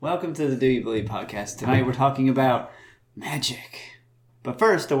Welcome to the Do You Believe podcast. Tonight we're talking about magic. But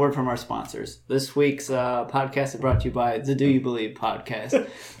first, a word from our sponsors. This week's podcast is brought to you by the Do You Believe podcast.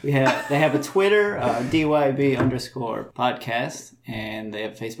 They have a Twitter, DYB_podcast, and they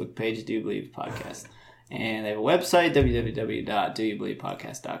have a Facebook page, Do You Believe Podcast. And they have a website,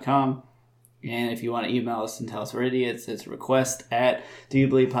 www.doyoubelievepodcast.com. And if you want to email us and tell us we're idiots, it's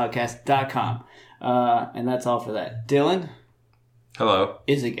request@doyoubelievepodcast.com. And that's all for that. Dylan? Hello.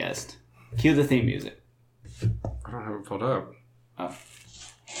 Is a guest. Cue the theme music. I don't have it pulled up. Oh. Do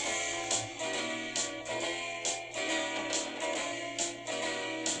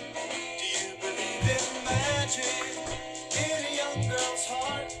you believe in magic? In a young girl's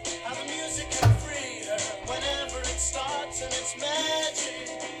heart, how the music can free her whenever it starts, and it's magic.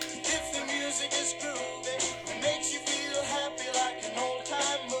 If the music is groovy, it makes you feel happy like an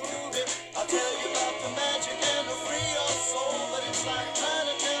old-time movie. I'll tell you about the magic and it'll free your soul, but it's like trying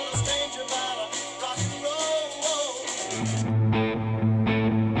to tell a stranger about a rock and roll.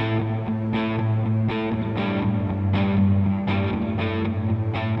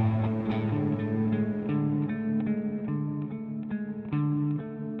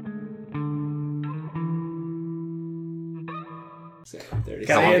 So, 30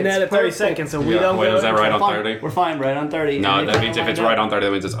 Gotta end that at 30 seconds, so we don't Wait, go. is that right on Fine. 30? We're fine, right on 30. No, And that means if it's right on 30,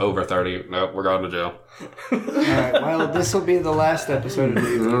 that means it's over 30. Nope, we're going to jail. Alright, well, this will be the last episode of the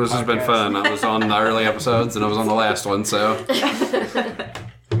This has been fun. I was on the early episodes and I was on the last one, so. They're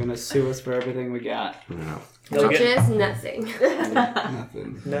going to sue us for everything we got. Yeah. Okay. Just nothing.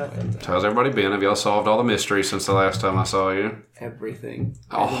 Nothing. Nothing. So how's everybody been? Have y'all solved all the mysteries since the last time I saw you? Everything.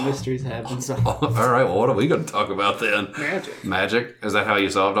 Oh. All the mysteries have been solved. All right, well, what are we going to talk about then? Magic. Magic? Is that how you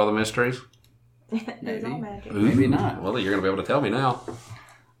solved all the mysteries? There's all magic. Maybe not. Well, you're going to be able to tell me now.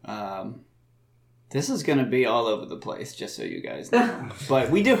 This is going to be all over the place, just so you guys know. But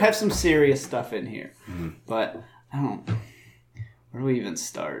we do have some serious stuff in here. But I don't... Where do we even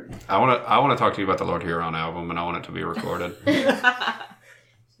start? I want to talk to you about the Lord Huron album, and I want it to be recorded.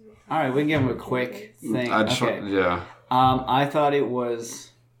 All right, we can give him a quick thing. I just Okay. yeah, I thought it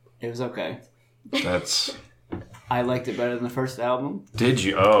was okay. that's... I liked it better than the first album, Did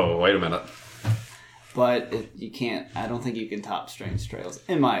you? Oh, wait a minute. but you can't. I don't think you can top Strange Trails,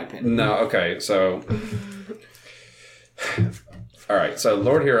 in my opinion. No, okay, so... All right, so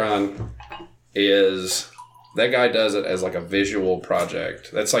Lord Huron is... That guy does it as like a visual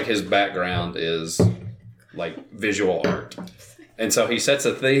project. That's like his background is like visual art. And so he sets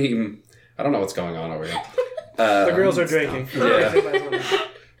a theme. I don't know what's going on over here. The girls are drinking. Yeah.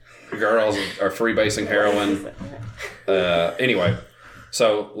 Girls are freebasing heroin. Anyway,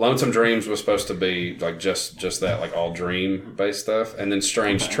 so Lonesome Dreams was supposed to be like just that, like all dream based stuff. And then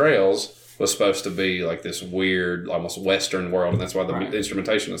Strange Trails was supposed to be like this weird, almost Western world. And that's why the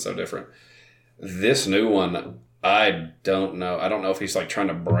instrumentation is so different. This new one, I don't know. I don't know if he's like trying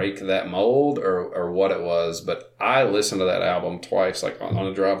to break that mold or what it was, but I listened to that album twice, like on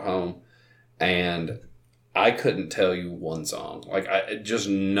a drive home, and I couldn't tell you one song. Like it just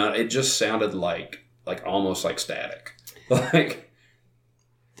sounded like almost like static. Like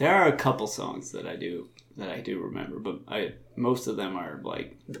There are a couple songs that I do remember, but most of them are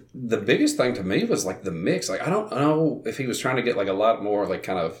like... the biggest thing to me was like the mix. Like I don't know if he was trying to get like a lot more like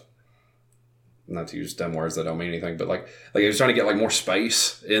kind of, not to use dumb words that don't mean anything, but like he was trying to get like more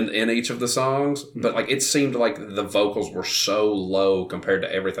space in each of the songs. But like it seemed like the vocals were so low compared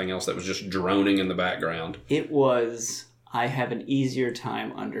to everything else that was just droning in the background. It was... I have an easier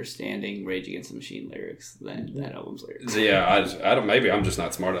time understanding Rage Against the Machine lyrics than that album's lyrics. So yeah, I don't. Maybe I'm just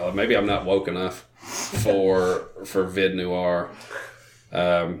not smart enough. Maybe I'm not woke enough for vid noir.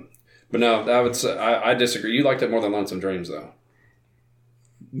 But no, I would say I disagree. You liked it more than Lonesome Dreams, though.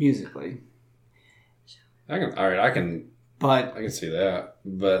 Musically. I can But see that,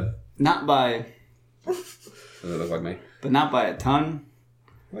 but not by... does it look like me? But not by a ton.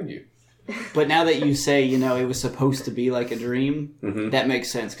 Like you. But now that you say, it was supposed to be like a dream, that makes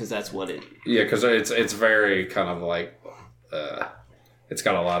sense because that's what it... Yeah, because it's very kind of like, it's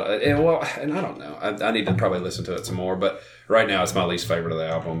got a lot of, and I don't know. I need to probably listen to it some more, but right now it's my least favorite of the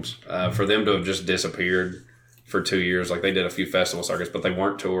albums. For them to have just disappeared for 2 years, like they did a few festival circuits, but they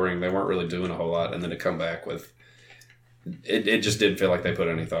weren't touring, they weren't really doing a whole lot, and then to come back with, it just didn't feel like they put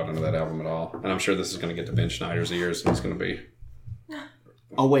any thought into that album at all. And I'm sure this is going to get to Ben Schneider's ears, and it's going to be...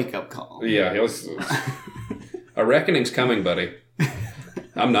 A wake-up call. Yeah, a reckoning's coming, buddy.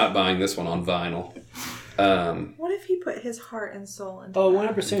 I'm not buying this one on vinyl. What if he put his heart and soul into Oh,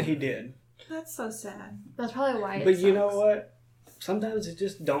 that? 100% he did. That's so sad. That's probably why. But you know what? Sometimes it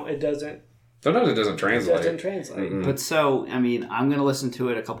just don't. It doesn't Sometimes it doesn't It translate. doesn't translate. Mm-mm. But so, I mean, I'm going to listen to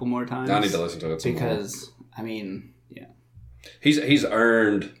it a couple more times. I need to listen to it some more. because, I mean, yeah. He's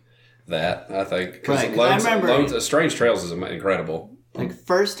earned that, I think. Right, 'cause I remember- Strange Trails is incredible. Like,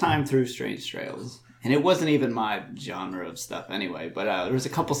 first time through Strange Trails, and it wasn't even my genre of stuff anyway, but there was a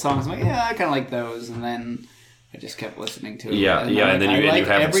couple songs I'm like, yeah, I kind of like those, and then I just kept listening to it. Yeah, I'm yeah, like, and then I you like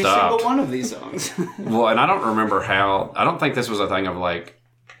haven't every stopped. single one of these songs. Well, and I don't remember how. I don't think this was a thing of like,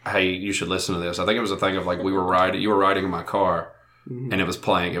 hey, you should listen to this. I think it was a thing of like you were riding in my car, and it was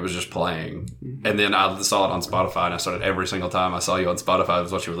playing. It was just playing, and then I saw it on Spotify, and I started every single time I saw you on Spotify. It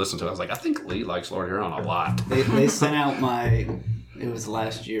was what you were listening to. I was like, I think Lee likes Lord Huron a lot. they sent out it was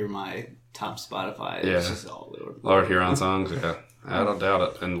last year, my top Spotify. It was just all Lord Huron songs. Yeah, I don't doubt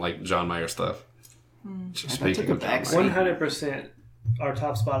it, and like John Mayer stuff. I took a back seat. 100% our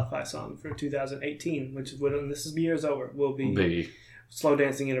top Spotify song for 2018, which is when this year's over, will be Slow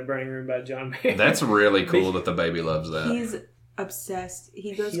Dancing in a Burning Room by John Mayer. That's really cool that the baby loves that. He's obsessed.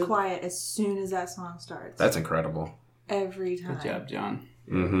 He goes quiet as soon as that song starts. That's incredible. Every time. Good job, John.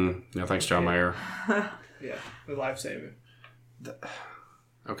 Mm-hmm. Yeah, thanks, John Mayer. Yeah, a lifesaver.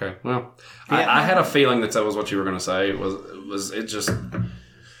 Okay, well, I had a feeling that was what you were going to say. Was it just?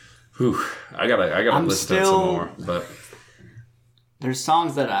 Whew, I gotta listen to it some more. But there's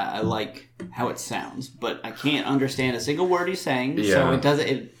songs that I like how it sounds, but I can't understand a single word he's saying. Yeah. So it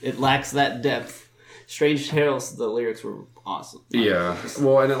doesn't. It lacks that depth. Strange Tales, the lyrics were awesome. yeah,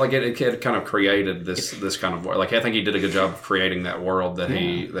 well, and it kind of created this kind of like I think he did a good job of creating that world that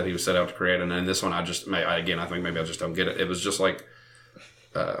he was set out to create. And then this one, I think maybe I just don't get it. It was just like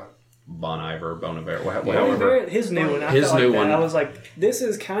Bon Iver, however. His new one. His new one. I was like, this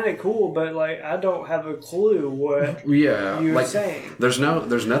is kind of cool, but like I don't have a clue what you're like, saying. There's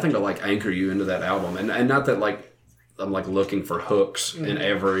nothing to like anchor you into that album, and not that like I'm like looking for hooks in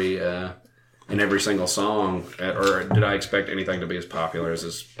every single song, or did I expect anything to be as popular as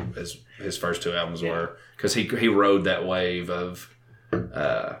his first two albums were? Because he rode that wave of.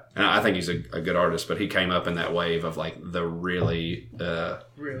 And I think he's a good artist, but he came up in that wave of like the really the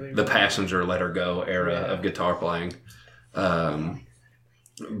Passenger, Let Her Go era of guitar playing. But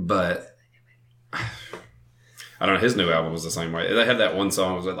I don't know. His new album was the same way. They had that one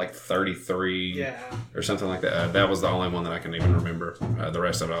song. Was it like 33 or something like that? That was the only one that I can even remember. The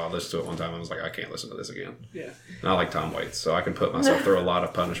rest of it, I listened to it one time and I was like, I can't listen to this again. Yeah. And I like Tom Waits, so I can put myself through a lot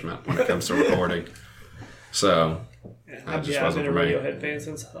of punishment when it comes to recording. So... I've been a Radiohead fan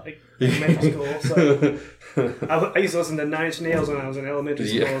since like elementary school. So I used to listen to Nine Inch Nails when I was in elementary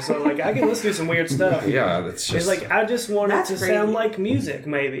school. So like I can listen to some weird stuff. Yeah, it's like I just want it to sound like music.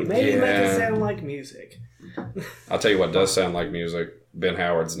 Maybe make it sound like music. I'll tell you what does sound like music. Ben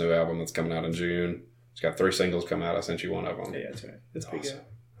Howard's new album that's coming out in June. It's got 3 singles coming out. I sent you one of them. Yeah, that's right. It's pretty good.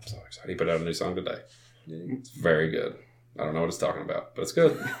 I'm so excited. He put out a new song today. It's very good. I don't know what it's talking about, but it's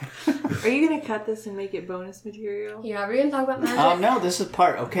good. Are you going to cut this and make it bonus material? Yeah, we're going to talk about magic. No, this is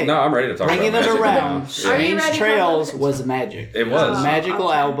part. Okay. No, I'm ready to talk Bringing about it magic around. now. Strange Trails was magic. It was. A magical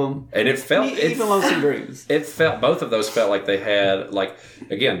album. And it felt... Even Lonesome Dreams. It felt... Both of those felt like they had... Like,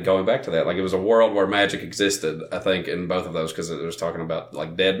 again, going back to that, like it was a world where magic existed, I think, in both of those, because it was talking about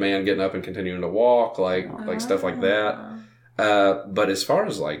like dead man getting up and continuing to walk, like stuff like that. But as far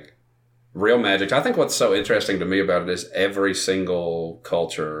as like real magic, I think what's so interesting to me about it is every single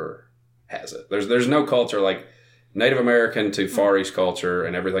culture has it. There's no culture like Native American to Far East culture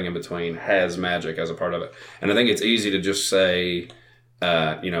and everything in between has magic as a part of it. And I think it's easy to just say,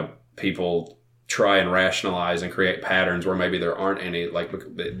 people try and rationalize and create patterns where maybe there aren't any, like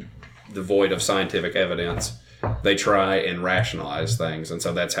devoid of scientific evidence. They try and rationalize things. And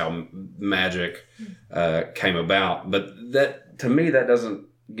so that's how magic came about. But that, to me, that doesn't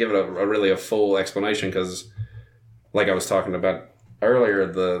give it a really a full explanation, because like I was talking about earlier,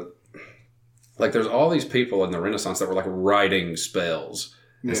 there's all these people in the Renaissance that were like writing spells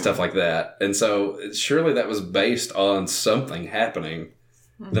and stuff like that. And so surely that was based on something happening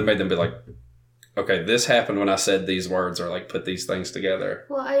that made them be like, okay, this happened when I said these words, or like put these things together.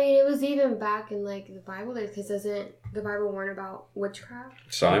 Well, I mean, it was even back in like the Bible days, because doesn't the Bible warn about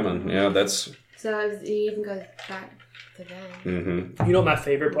witchcraft? Simon, yeah, that's... So it even goes back to then. Mm-hmm. You know what my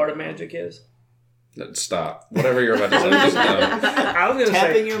favorite part of magic is? Stop. Whatever you're about to say, just no. I was gonna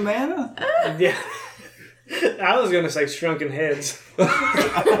Tapping say, your mana? yeah. I was gonna say shrunken heads. I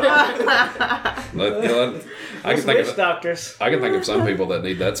can think Witch of doctors. I can think of some people that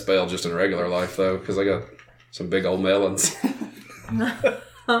need that spell just in regular life, though, because I got some big old melons.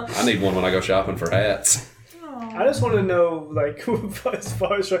 I need one when I go shopping for hats. I just want to know, like, as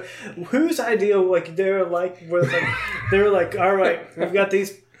far as whose idea, like, they were like, all right, we've got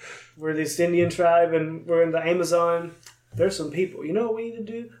these we're this Indian tribe and we're in the Amazon. There's some people. You know what we need to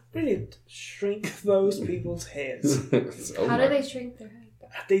do? We need to shrink those people's heads. How do they shrink their head?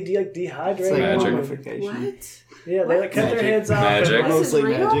 They dehydrate It's like Magic. mummification. What? Yeah, they cut their Magic. heads off. Magic. And, This is Mostly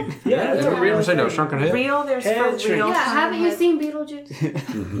real? magic. yeah, it's a You real ever seen no thing. shrunken head? Real? There's Head for shrink. real. Yeah, haven't you head. seen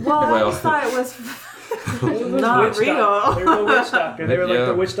Beetlejuice? Well, I Well- always thought it was Not not real. They were the witch doctor. They were like Yeah.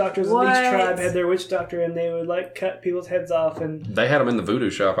 the witch doctors of each What? tribe had their witch doctor, and they would like cut people's heads off, and They had them in the voodoo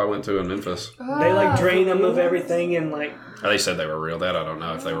shop I went to in Memphis. they like drain them of everything, and like They said they were real. That I don't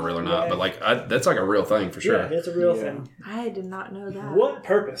know if they were real or not, but like that's like a real thing for sure. yeah, it's a real thing. I did not know that. What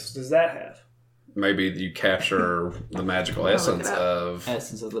purpose does that have? Maybe you capture the magical look it essence up. of.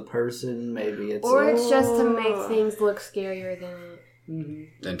 Essence of the person, maybe it's. Or it's just to make things look scarier than it.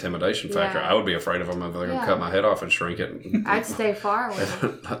 Intimidation factor. Yeah. I would be afraid of them if they're going to Yeah. cut my head off and shrink it. I'd stay far away.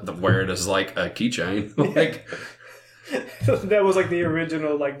 Wear it as like a keychain. Like That was like the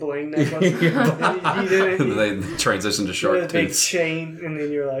original like bling necklace. And you did it. they transition to You shark had a big tooths. chain, and then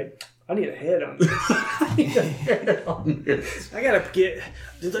you're like, I need a head on this. I need a head on this. I gotta get.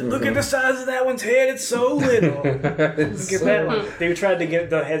 Look at the size of that one's head. It's so little. Look at that one. They tried to get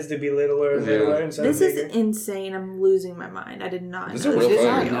the heads to be littler and littler instead This of is bigger. insane. I'm losing my mind. I did not It's know a real Did thing.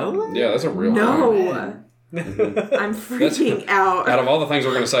 I know that? Yeah, that's a real thing. No. man. I'm freaking out. Out of all the things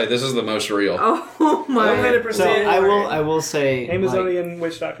we're going to say, this is the most real. Oh my. 100%. So I will say like, Amazonian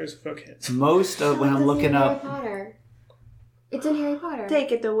witch doctors for kids. most of when I'm It's looking in Harry up. Potter. It's in Harry Potter.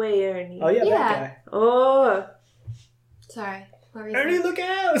 Take it away, Ernie. Oh yeah, Yeah. that guy. Oh. Sorry. What were you Ernie, saying? look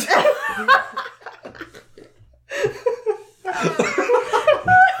out!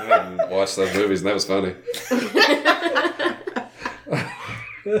 I watched those movies and that was funny.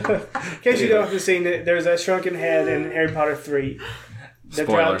 In case you don't have seen it, there's a shrunken head in Harry Potter 3. that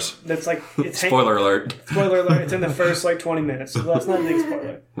Spoilers. That's like it's Spoiler alert. Spoiler alert! It's in the first like 20 minutes. Well, it's not a big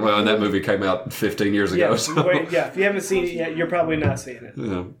spoiler. Well, and that movie came out 15 years ago. Yeah, So. wait, yeah. If you haven't seen it yet, you're probably not seeing it.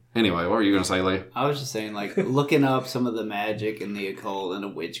 Yeah. Anyway, what were you going to say, Lee? I was just saying, like, looking up some of the magic and the occult and the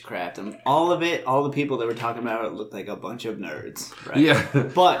witchcraft and all of it, all the people that were talking about it looked like a bunch of nerds, right? Yeah.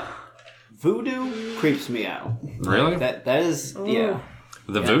 But voodoo creeps me out. Really? That is, yeah.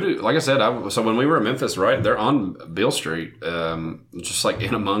 The voodoo, like I said, so when we were in Memphis, right, they're on Beale Street, just like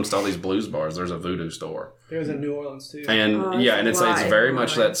in amongst all these blues bars, there's a voodoo store. There was in New Orleans too. And Oh, yeah, and it's that's very why.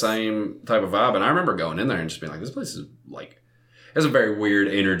 much that same type of vibe. And I remember going in there and just being like, this place is like, it's a very weird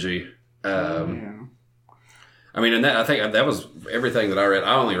energy. I mean, and that I think that was everything that I read.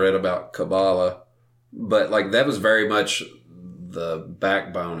 I only read about Kabbalah, but like that was very much the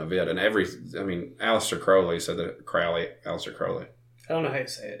backbone of it. And Aleister Crowley said that Aleister Crowley. I don't know how you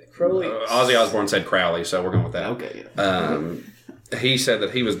say it. Crowley. Ozzy Osbourne said Crowley, so we're going with that. Okay, yeah. He said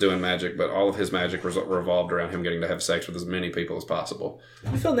that he was doing magic, but all of his magic revolved around him getting to have sex with as many people as possible.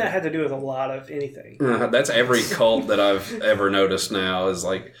 I feel that had to do with a lot of anything. That's every cult that I've ever noticed now is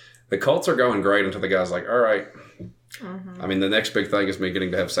like the cults are going great until the guy's like, all right. I mean, the next big thing is me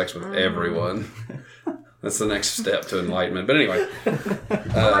getting to have sex with everyone. That's the next step to enlightenment. But anyway,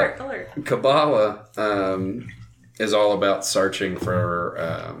 Alert. Kabbalah is all about searching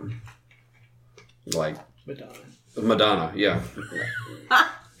for like Madonna, yeah.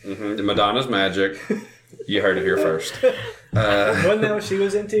 Madonna's magic. You heard it here first. Wasn't that what she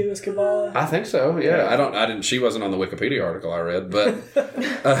was into? Was Kabbalah? I think so. Yeah, I didn't. She wasn't on the Wikipedia article I read, but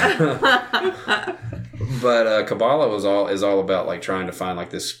Kabbalah is all about like trying to find like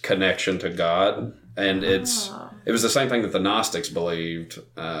this connection to God, and it was the same thing that the Gnostics believed.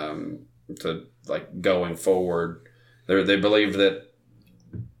 To like going forward, they believed that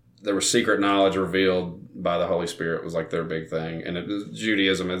there was secret knowledge revealed by the Holy Spirit was like their big thing, and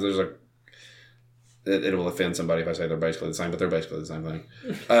Judaism. There's a it will offend somebody if I say they're basically the same, but they're basically the same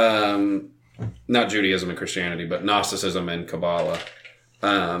thing. Not Judaism and Christianity, but Gnosticism and Kabbalah.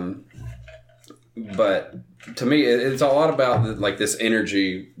 But to me, it's a lot about like this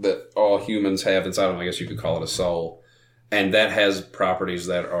energy that all humans have inside them. I guess you could call it a soul, and that has properties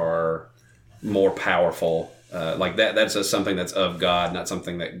that are more powerful. Like that's something that's of God, not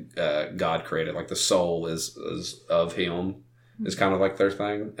something that God created. Like the soul is of Him. Is kind of like their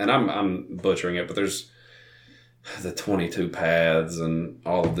thing, and I'm butchering it, but there's the 22 paths and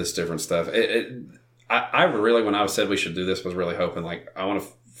all of this different stuff. I really, when I said we should do this, was really hoping like I want to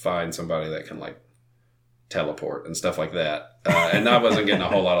find somebody that can like teleport and stuff like that, and I wasn't getting a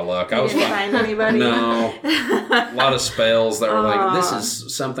whole lot of luck. I was Didn't find anybody. No, a lot of spells that were like this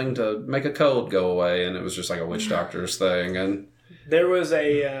is something to make a cold go away, and it was just like a witch doctor's thing. And There was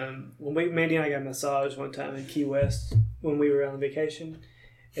a when Mandy and I got a massage one time in Key West when we were on vacation,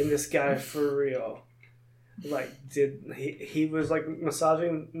 and this guy for real like he was like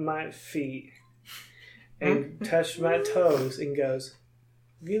massaging my feet and touched my toes and goes,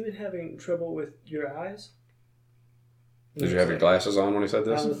 "Have you been having trouble with your eyes?" Did you have your glasses on when he said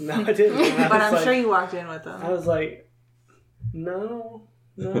this? No, I didn't. But I'm sure you walked in with them. I was like, no.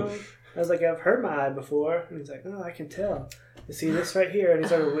 I was like, I've hurt my eye before. And he's like, oh, I can tell. You see this right here? And he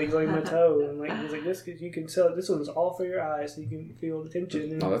started wiggling my toe. And like, he's like, this, you can tell this one's all for your eyes, so you can feel the tension.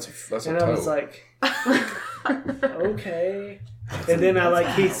 And, that's a and toe. I was like, okay. And then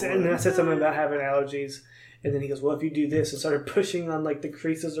I said something about having allergies. And then he goes, well, if you do this, and started pushing on like the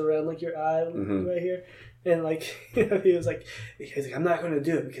creases around like your eye right here. And like, he was like, I'm not going to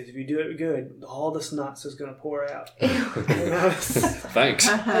do it because if you do it good, all the snot's just going to pour out. And I was Thanks.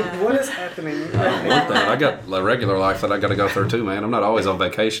 like, what is happening? I got a regular life that I got to go through too, man. I'm not always on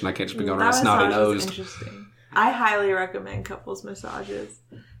vacation. I can't just be going around snotty nosed. Interesting. I highly recommend couples massages.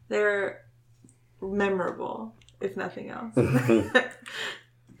 They're memorable, if nothing else.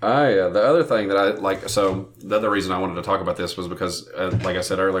 The other thing that I like, so the other reason I wanted to talk about this was because, like I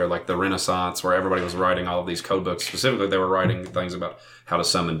said earlier, like the Renaissance, where everybody was writing all of these code books. Specifically, they were writing things about how to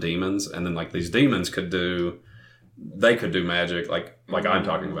summon demons, and then like these demons could do magic, like I'm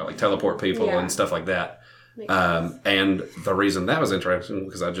talking about, like teleport people and stuff like that. And the reason that was interesting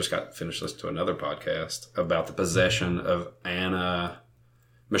because I just got finished listening to another podcast about the possession of Anna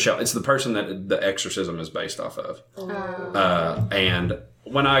Michelle. It's the person that the exorcism is based off of, and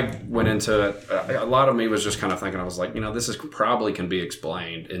when I went into it, a lot of me was just kind of thinking, I was like, this is probably can be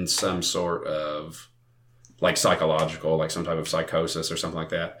explained in some sort of like psychological, like some type of psychosis or something like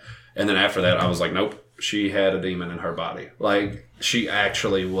that. And then after that, I was like, nope, she had a demon in her body. Like she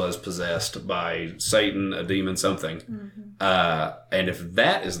actually was possessed by Satan, a demon, something. And if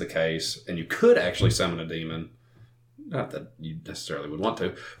that is the case, and you could actually summon a demon, not that you necessarily would want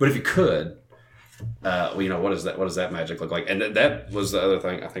to, but if you could, what does that magic look like? And that was the other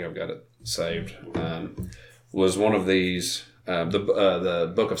thing. I think I've got it saved. Was one of these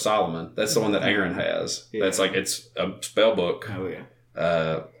the Book of Solomon? That's the one that Aaron has. Yeah. That's like it's a spell book. Oh yeah.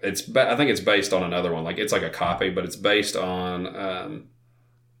 I think it's based on another one. Like it's like a copy, but it's based on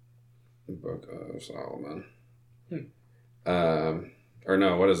Book of Solomon. Or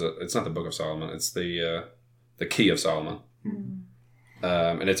no, what is it? It's not the Book of Solomon. It's the Key of Solomon.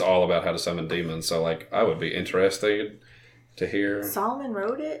 And it's all about how to summon demons. So, like, I would be interested to hear. Solomon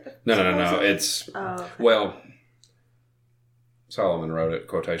wrote it? No. It's well, Solomon wrote it.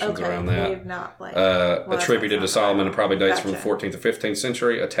 Quotations around that. They've not attributed to Solomon. It probably dates from the 14th to 15th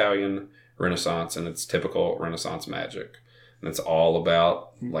century Italian Renaissance, and it's typical Renaissance magic. And it's all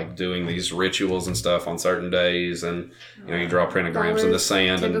about like doing these rituals and stuff on certain days, and you draw pentagrams in the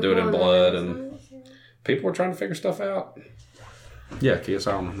sand and do it in blood, and people were trying to figure stuff out. Yeah, Key of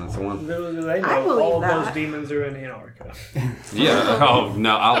Solomon, that's the one. They know all of those demons are in Antarctica. Yeah. Oh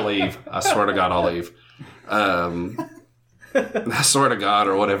no, I'll leave. I swear to God, I'll leave. I swear to God,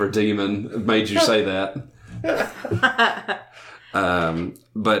 or whatever demon made you say that.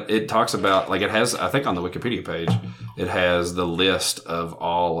 But it talks about, like, it has, I think on the Wikipedia page, it has the list of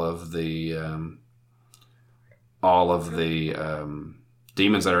all of the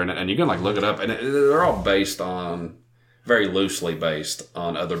demons that are in it, and you can like look it up, and they're all very loosely based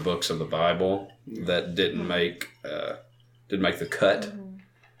on other books of the Bible that didn't make the cut,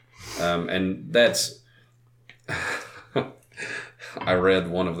 and that's. I read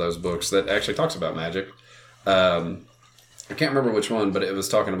one of those books that actually talks about magic. I can't remember which one, but it was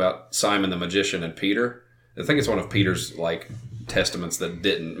talking about Simon the magician and Peter. I think it's one of Peter's like testaments that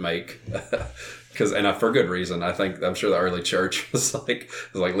didn't make, and for good reason. I'm sure the early church was like,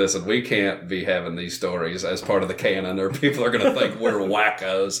 listen, we can't be having these stories as part of the canon, or people are going to think we're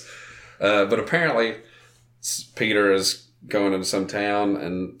wackos. But apparently, Peter is going into some town,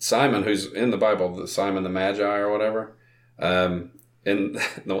 and Simon, who's in the Bible, Simon the Magi or whatever. And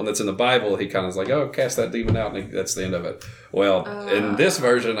the one that's in the Bible, he kind of is like, oh, cast that demon out, and that's the end of it. Well, in this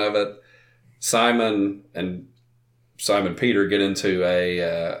version of it, Simon and Peter get into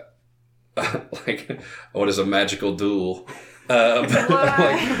a what is a magical duel?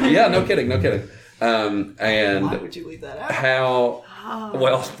 Yeah, no kidding. And why would you leave that out? How?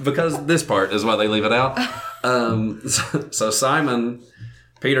 Well, because this part is why they leave it out. So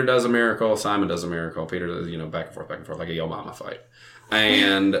Peter does a miracle. Simon does a miracle. Peter does, back and forth, like a Yo Mama fight.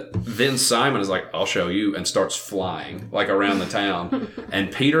 And then Simon is like, I'll show you, and starts flying, like, around the town.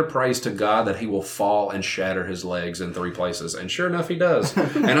 And Peter prays to God that he will fall and shatter his legs in 3 places. And sure enough, he does.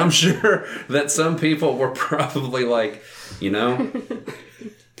 And I'm sure that some people were probably like,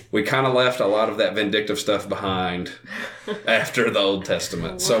 we kind of left a lot of that vindictive stuff behind after the Old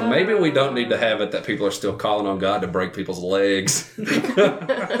Testament. So maybe we don't need to have it that people are still calling on God to break people's legs.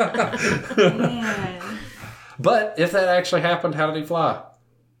 Man. But if that actually happened, how did he fly?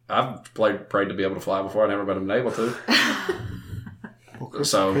 I've prayed to be able to fly before. I've never been able to. Well,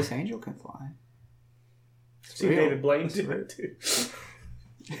 Chris Angel can fly. See real. David Blaine do it too.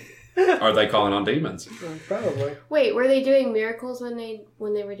 Are they calling on demons? Probably. Wait, were they doing miracles when they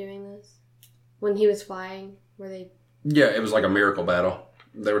were doing this? When he was flying, were they? Yeah, it was like a miracle battle.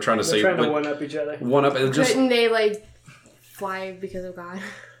 They were trying to see. They're trying to one up each other. One up. It just. Couldn't they like fly because of God?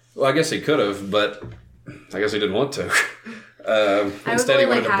 Well, I guess he could have, but I guess he didn't want to. I Instead, he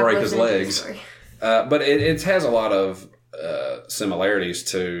would wanted to break his legs. But it has a lot of similarities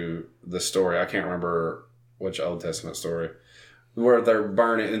to the story. I can't remember which Old Testament story. Where they're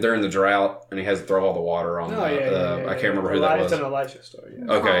burning, they're in the drought, and he has to throw all the water on. I can't remember who that was. It's an Elisha story.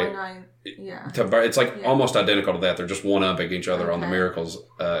 Yeah. Okay. Yeah. It's like almost identical to that. They're just one-upping each other on the miracles,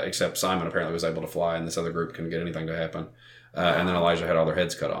 except Simon apparently was able to fly, and this other group couldn't get anything to happen. And then Elijah had all their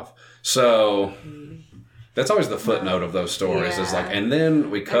heads cut off. So that's always the footnote of those stories. Is like, and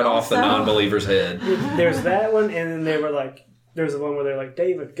then we cut off the non-believer's head. There's that one, and then they were like, there's the one where they're like,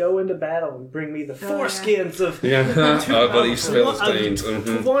 David, go into battle and bring me the foreskins of these Philistines.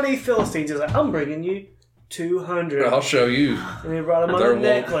 20 Philistines. He's like, I'm bringing you 200. I'll show you. And they brought him on a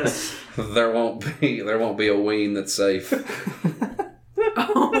necklace. There won't be a ween that's safe.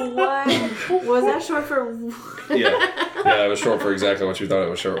 What? Was that short for? Yeah, it was short for exactly what you thought it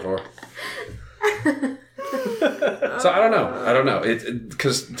was short for. So I don't know.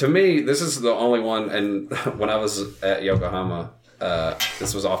 Because to me, this is the only one. And when I was at Yokohama,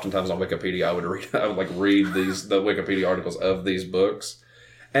 this was oftentimes on Wikipedia. I would read the Wikipedia articles of these books,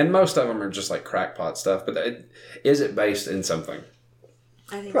 and most of them are just like crackpot stuff. But is it based in something?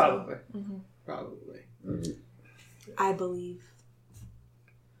 I think Probably. so. Mm-hmm. Probably. I believe.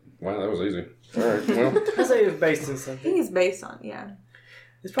 Wow, that was easy. All right. Well, I say it's based in I something. think it's based on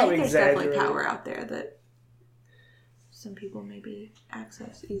It's probably there's exaggerated. definitely power out there that some people maybe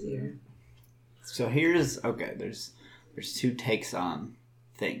access easier. So here's there's two takes on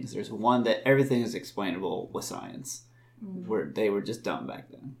things. There's one that everything is explainable with science, where they were just dumb back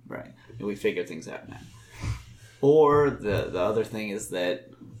then, right? And we figure things out now. Or the other thing is that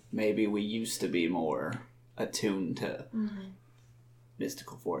maybe we used to be more attuned to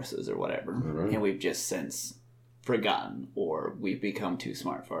mystical forces or whatever, and we've just since forgotten, or we've become too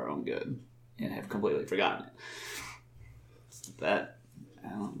smart for our own good and have completely forgotten it. That, I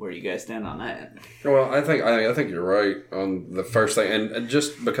don't know, where do you guys stand on that? well, I think you're right on the first thing, and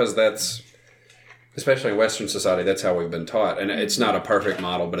just because that's, especially in Western society, that's how we've been taught, and it's not a perfect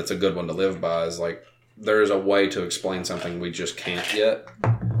model, but it's a good one to live by. Is like there is a way to explain something we just can't yet,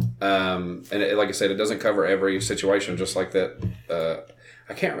 and like I said, it doesn't cover every situation. Just like that,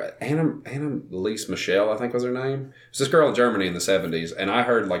 I can't remember. Anneliese Michel, I think was her name. It was this girl in Germany in the 70s, and I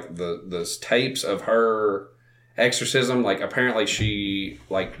heard like the tapes of her exorcism. Like apparently she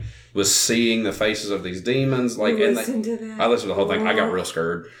like was seeing the faces of these demons. Like to that. I listened to the whole thing. I got real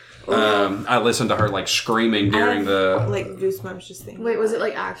scared. I listened to her like screaming during the like goosebumps just thinking. Wait, was it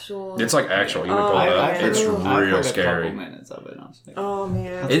like actual? It's like actual. You can pull it up. It's I've real heard scary. A couple minutes of it. Honestly. Oh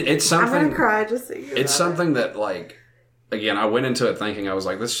man, It's something. I'm gonna cry just thinking about It's something that like. Again, I went into it thinking, I was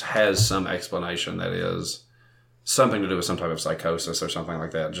like, this has some explanation that is something to do with some type of psychosis or something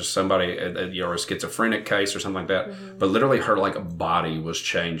like that. Just somebody, or a schizophrenic case or something like that. But literally her like body was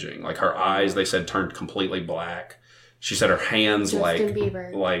changing. Like her eyes, they said, turned completely black. She said her hands Justin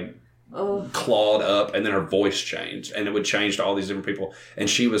Bieber. clawed up, and then her voice changed. And it would change to all these different people. And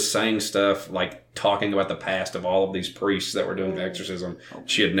she was saying stuff like talking about the past of all of these priests that were doing the exorcism.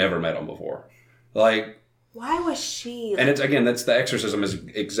 She had never met them before. Like, why was she? and it's again, that's the exorcism is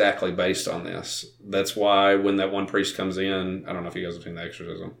exactly based on this. That's why when that one priest comes in, I don't know if you guys have seen the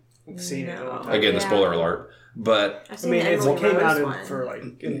exorcism. I've seen it. No. Again, the spoiler alert. But I've I seen mean, the it Emily came Rose out one. for like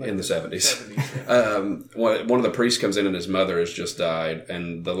in the 70s. 70s, yeah. One of the priests comes in and his mother has just died,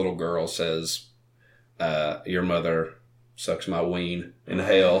 and the little girl says, "Your mother sucks my ween in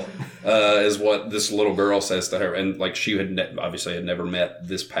hell," is what this little girl says to her. And like she had obviously had never met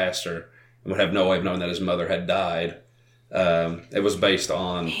this pastor and would have no way of knowing that his mother had died. It was based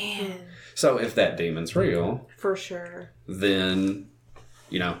on. Man, So if that demon's real, for sure. then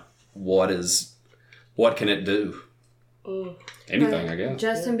what can it do? Ugh. Anything, I guess.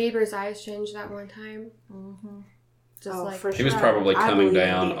 Justin Bieber's eyes changed that one time. Just Oh, like for He was sure. probably I coming believe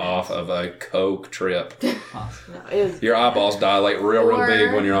down demons. off of a coke trip. No, it was, Your eyeballs dilate real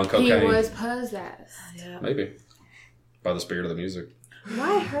big when you're on cocaine. He was possessed. yeah. Maybe. By the spirit of the music.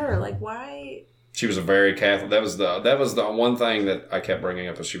 Why her? Like, why? She was a very Catholic. That was the one thing that I kept bringing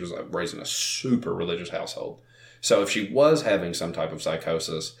up, is she was raised in a super religious household. So if she was having some type of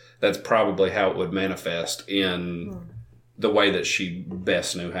psychosis, that's probably how it would manifest in the way that she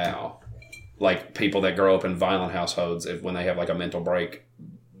best knew how. Like, people that grow up in violent households, when they have like a mental break,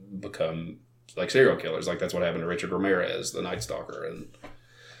 become like serial killers. Like, that's what happened to Richard Ramirez, the Night Stalker, and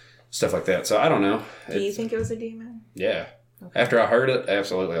stuff like that. So I don't know. Do you think it was a demon? Yeah. Okay. After I heard it,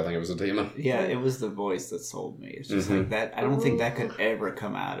 absolutely, I think it was a demon. Yeah, it was the voice that sold me. It's just like that. I don't think that could ever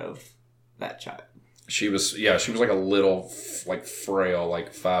come out of that child. She was like a little, like, frail,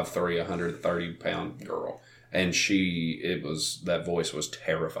 like 5'3", 130-pound girl. And that voice was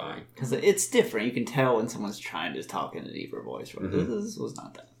terrifying. Because it's different. You can tell when someone's trying to talk in a deeper voice. This was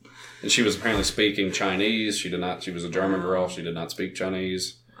not that. And she was apparently speaking Chinese. She was a German girl. She did not speak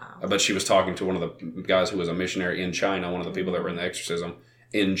Chinese. But she was talking to one of the guys who was a missionary in China, one of the people that were in the exorcism,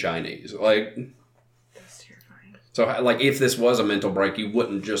 in Chinese. Like, That's terrifying. So, like, if this was a mental break, you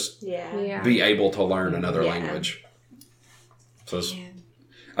wouldn't just be able to learn another language. So,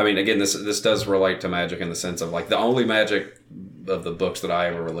 I mean, again, this does relate to magic in the sense of, like, the only magic of the books that I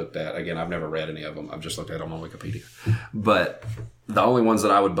ever looked at, again, I've never read any of them. I've just looked at them on Wikipedia. But the only ones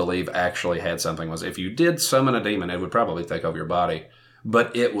that I would believe actually had something was, if you did summon a demon, it would probably take over your body.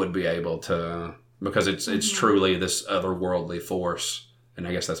 But it would be able to, because it's truly this otherworldly force. And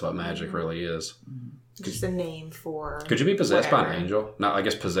I guess that's what magic really is. Just a name for... Could you be possessed by whatever. an angel? No, I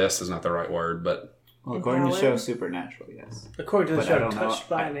guess possessed is not the right word, but... Well, according to the show Supernatural, yes. According to the But I show don't know. Touched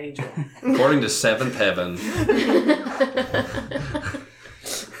by an Angel. According to Seventh Heaven...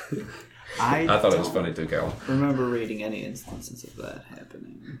 I thought it was funny too, Cal. Remember reading any instances of that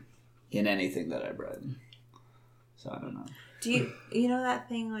happening in anything that I've read. So I don't know. Do you know that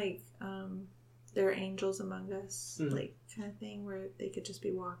thing, like, there are angels among us, like, kind of thing, where they could just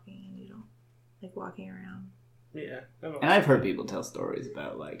be walking and you don't, like, walking around? Yeah. And I've heard people tell stories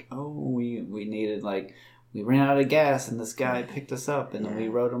about, like, oh, we needed, like, we ran out of gas and this guy picked us up and then we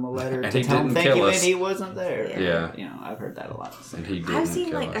wrote him a letter And to he tell him didn't thank kill you us. and he wasn't there. Yeah. You know, I've heard that a lot. And he didn't I've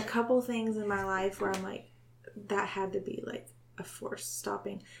seen, kill like, us. a couple things in my life where I'm like, that had to be, like, a force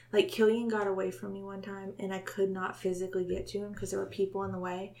stopping. Like, Killian got away from me one time and I could not physically get to him because there were people in the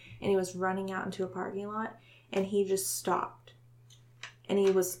way, and he was running out into a parking lot and he just stopped. And he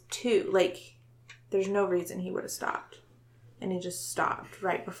was like, there's no reason he would have stopped. And he just stopped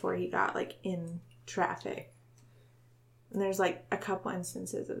right before he got, like, in traffic. And there's, like, a couple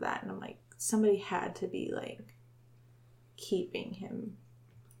instances of that, and I'm like, somebody had to be, like, keeping him,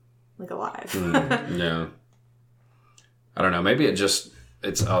 like, alive. Yeah. I don't know. Maybe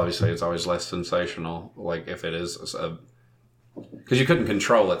it's always less sensational. Like, if it is because you couldn't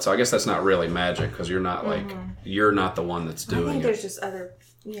control it. So I guess that's not really magic, because you're not like, you're not the one that's I doing think it. there's just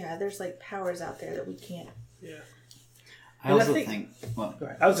there's, like, powers out there that we can't. Yeah. I And also I think, think- well,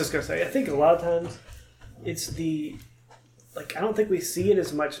 Right. I was just going to say, I think a lot of times it's I don't think we see it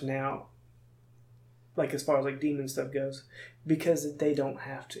as much now, like, as far as, like, demon stuff goes, because they don't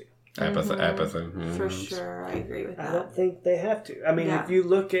have to. Apathy. For sure, I agree with I that. don't think they have to. I mean, Yeah. if you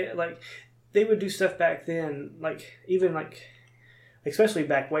look at, like, they would do stuff back then, like, even, like, especially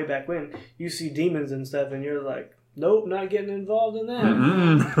way back when, you see demons and stuff, and you're like, nope, not getting involved in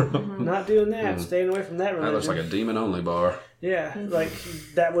that. Not doing that. Staying away from that religion. That looks like a demon-only bar. Yeah, like,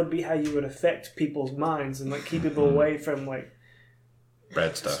 that would be how you would affect people's minds and, like, keep people away from, like,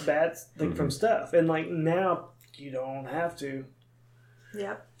 Bad stuff. from stuff. And, like, now you don't have to.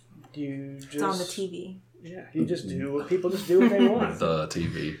 Yep. You just... It's on the TV. Yeah, you just do what people just do what they want. The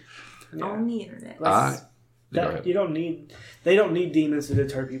TV. Yeah. On the internet. Go ahead. They don't need demons to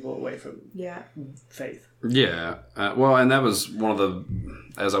deter people away from Yeah. faith. Yeah. Well, and that was one of the,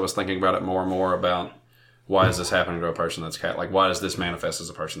 as I was thinking about it more and more about why is this happening to a person that's Catholic? Like, why does this manifest as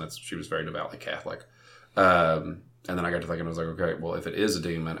a person she was very devoutly Catholic? And then I got to thinking, I was like, okay, well, if it is a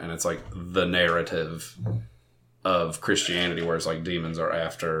demon, and it's like the narrative of Christianity, where it's like demons are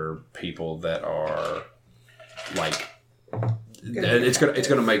after people that are like, it's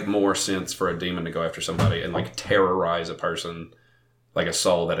gonna make more sense for a demon to go after somebody and, like, terrorize a person, like a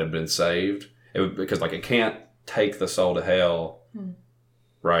soul that had been saved. Because, like, it can't take the soul to hell,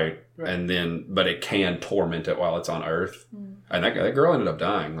 right? And then, but it can torment it while it's on Earth. And that girl ended up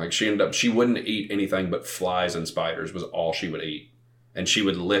dying. Like, she wouldn't eat anything but flies and spiders was all she would eat, and she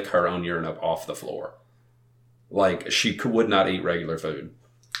would lick her own urine up off the floor. Like, she would not eat regular food,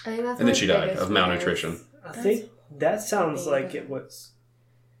 I think that's and then my she died biggest of malnutrition. I think that sounds like it was.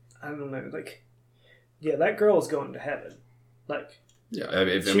 I don't know. Like, yeah, that girl is going to heaven. Like,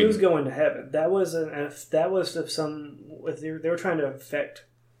 Yeah, She was going to heaven. That was if they were trying to affect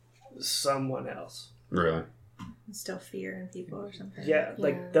someone else. really. Still fear in people or something. Yeah,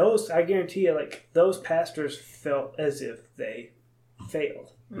 like those. I guarantee you, like those pastors felt as if they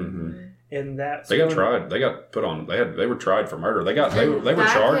failed, and that's They got tried. They got put on. They were tried for murder. They were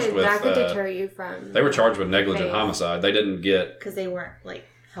charged with. That could deter you from. They were charged with negligent homicide. They didn't get. Because they weren't like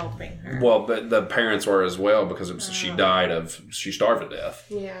helping her. Well, but the parents were as well because she starved to death.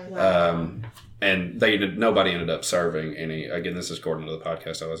 Yeah. And nobody ended up serving any. Again, this is according to the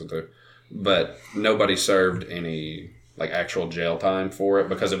podcast I listened to, but nobody served any like actual jail time for it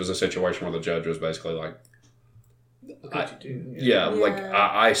because it was a situation where the judge was basically like, like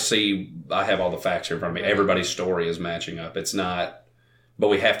I see, I have all the facts here in front of me. Everybody's story is matching up. It's not, but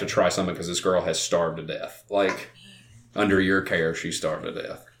we have to try something because this girl has starved to death. Like under your care, she starved to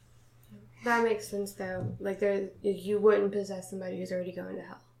death. That makes sense though. Like you wouldn't possess somebody who's already going to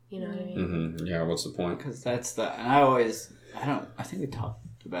hell. You know what I mean? Mm-hmm. Yeah. What's the point? Because that's and I think we talked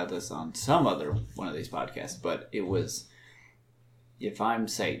about this on some other one of these podcasts, but it was, if I'm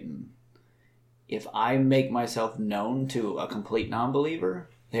Satan, if I make myself known to a complete non-believer,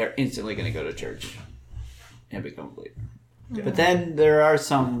 they're instantly going to go to church and become a believer. Yeah. But then there are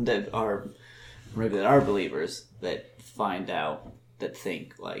some that are believers that find out, that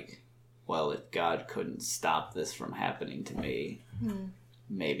think like, well, if God couldn't stop this from happening to me,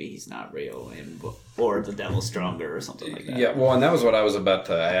 maybe he's not real, or the devil's stronger or something like that. Yeah, well, and that was what I was about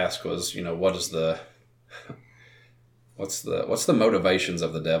to ask was, what is what's the motivations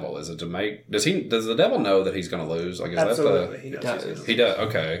of the devil? Is it to make, does the devil know that he's going to lose? Like, is Absolutely. He does. He does.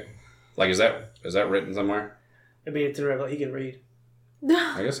 Okay. Like, is that written somewhere? I mean, it's in Revelation. He can read.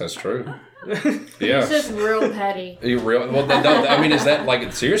 I guess that's true. Yeah. It's just real petty. Well, I mean, is that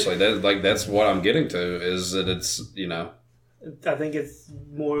like, seriously, that's what I'm getting to, is that it's, I think it's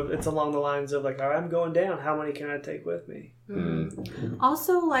along the lines of like, all right, I'm going down. How many can I take with me? Mm.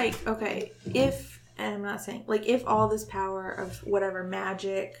 Also, like, okay, and I'm not saying, like, if all this power of whatever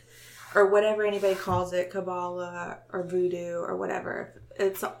magic or whatever anybody calls it, Kabbalah or voodoo or whatever,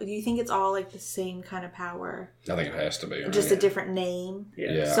 do you think it's all like the same kind of power? I think it has to be. Just a different name?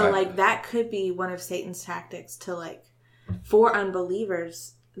 Yeah. So, like, that could be one of Satan's tactics to, like, for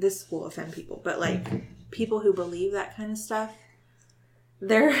unbelievers, this will offend people, but, like, people who believe that kind of stuff,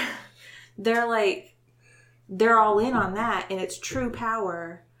 they're like, they're all in on that, and it's true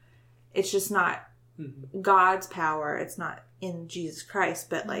power. It's just not God's power. It's not in Jesus Christ,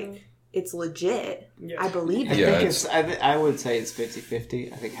 but like it's legit. Yeah. I believe it. I would say it's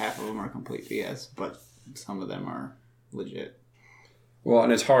 50-50. I think half of them are complete BS, but some of them are legit. Well,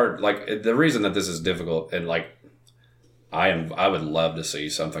 and it's hard. Like, the reason that this is difficult, and like, I would love to see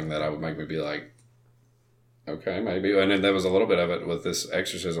something that would make me be like, okay, maybe. And then there was a little bit of it with this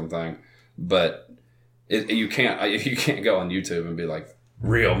exorcism thing, but you can't go on YouTube and be like,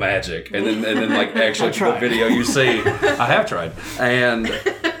 real magic, and then like actually the video you see. I have tried, and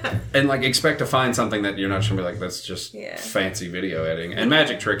like expect to find something that you're not sure, be like, that's just fancy video editing. And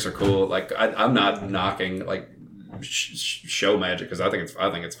magic tricks are cool. Like, I'm not knocking like show magic because I think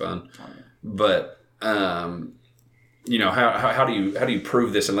it's fun, but how do you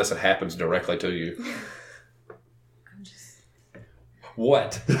prove this unless it happens directly to you?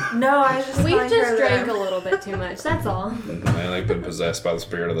 What? No, I was just. We just drank a little bit too much. That's all. Man, they've been possessed by the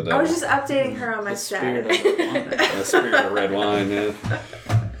spirit of the devil. I was just updating her on my stat. The spirit of red wine, yeah.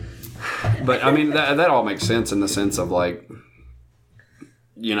 But I mean, that all makes sense in the sense of like,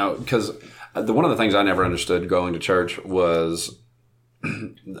 because one of the things I never understood going to church was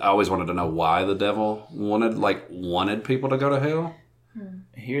I always wanted to know why the devil wanted people to go to hell.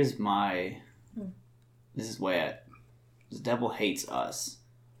 Here's this is way the devil hates us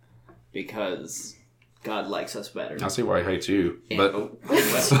because God likes us better. I see why he hates you, but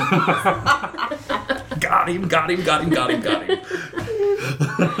got him.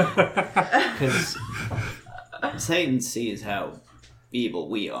 Because Satan sees how evil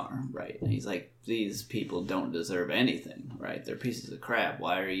we are, right? And he's like, these people don't deserve anything, right? They're pieces of crap.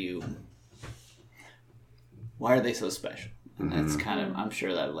 Why are they so special? And that's kind of, I'm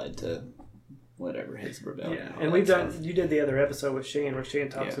sure that led to whatever his rebellion. Yeah, and you did the other episode with Shane where Shane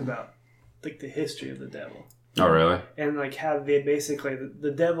talks about like the history of the devil. Oh, really? And like how they basically the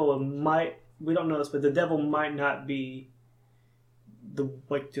devil might, we don't know this, but the devil might not be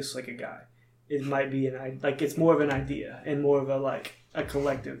just like a guy. It might be it's more of an idea and more of a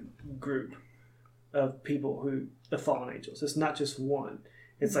collective group of people the fallen angels. It's not just one.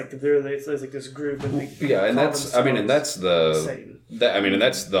 It's like it's like this group, and and that's Satan. And that's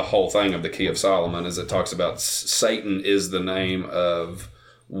the whole thing of the Key of Solomon, is it talks about Satan is the name of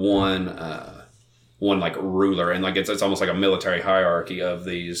one like ruler, and like it's almost like a military hierarchy of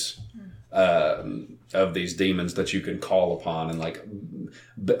these demons that you can call upon, and like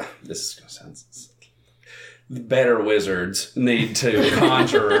this is gonna sound. Better wizards need to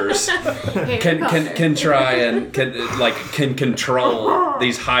conjurers can try and can control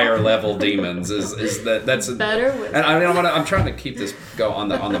these higher level demons. That's better wizards. And I mean, I'm trying to keep this go on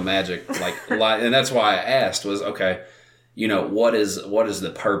the magic and that's why I asked was, okay, what is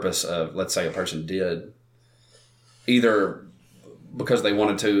the purpose of, let's say a person did either because they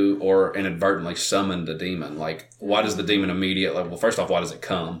wanted to or inadvertently summoned a demon. Like, why does the demon immediately... Well, first off, why does it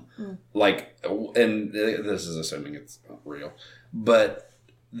come? Like, and this is assuming it's not real. But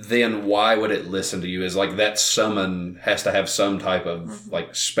then why would it listen to you? Is like that summon has to have some type of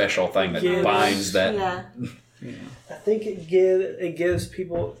like special thing that binds that... Yeah. I think it gives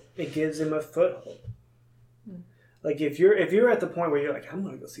them a foothold. Like, if you're at the point where you're like, I'm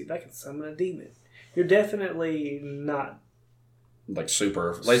going to go see if I can summon a demon, you're definitely not... Like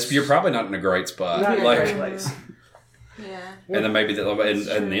super, you're probably not in a great spot. Not in a great place. Yeah. And then maybe,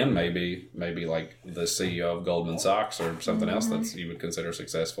 and then maybe like the CEO of Goldman Sachs or something else that you would consider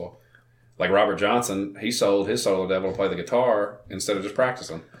successful. Like Robert Johnson, he sold his solo devil to play the guitar instead of just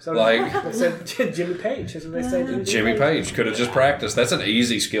practicing. So they said Jimmy Page. That's what they say. Jimmy Page could have just practiced. That's an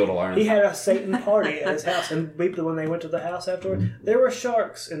easy skill to learn. He had a Satan party at his house, and people, when they went to the house afterward, there were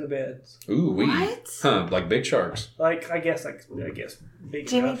sharks in the beds. Ooh, What? Huh? Like big sharks. Like I guess big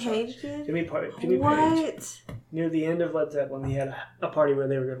Jimmy enough Page sharks. did? Jimmy What? Page. Near the end of Led Zeppelin, he had a party where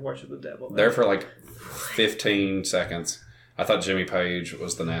they were going to worship the devil. There for like 15 seconds. I thought Jimmy Page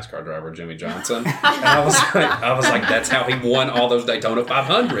was the NASCAR driver, Jimmy Johnson. And I was like, that's how he won all those Daytona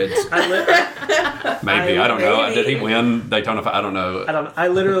 500s. Maybe, I don't know. Did he win Daytona 500? I don't know. I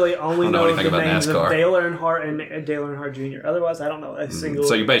literally only know the anything about names NASCAR. of Dale Earnhardt and Dale Earnhardt Jr. Otherwise, I don't know a single.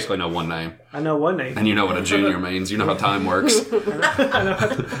 So you basically know one name. I know one name. And you know what a junior means. You know how time works.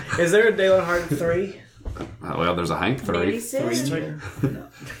 Is there a Dale Earnhardt 3? Well, there's a Hank 3. Maybe six.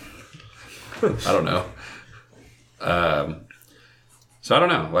 I don't know. So I don't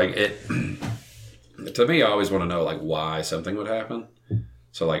know. Like it to me, I always want to know like why something would happen.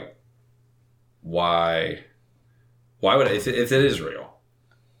 So like why would if it is real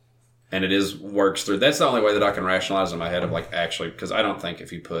and it is works through, that's the only way that I can rationalize in my head of like actually, because I don't think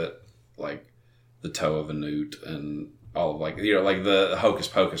if you put like the toe of a newt and all of like like the hocus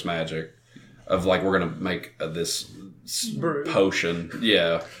pocus magic of like we're gonna make this potion,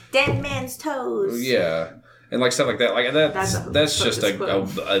 Dead man's toes. yeah. And like stuff like that, like that's just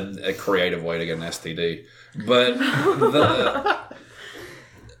focus a creative way to get an STD. But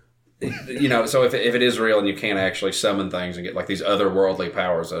so if it is real and you can't actually summon things and get like these otherworldly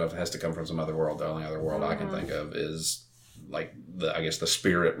powers that has to come from some other world, the only other world I can think of is like the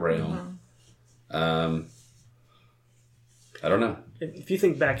spirit realm. I don't know. If you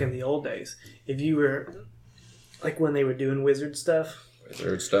think back in the old days, if you were like when they were doing wizard stuff.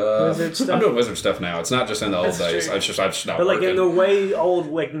 Wizard stuff. I'm doing wizard stuff now. It's not just in the old days. I've just not but like working. in the way old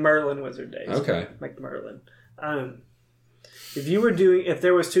like Merlin wizard days. Okay. Like Merlin. If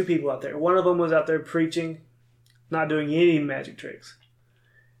there was two people out there, one of them was out there preaching, not doing any magic tricks.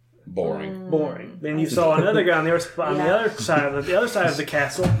 Boring. Then you saw another guy on the other side of the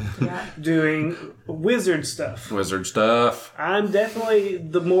castle doing wizard stuff. I'm definitely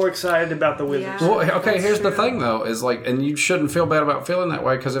the more excited about the wizard stuff. Well, okay, here's the thing though, is like, and you shouldn't feel bad about feeling that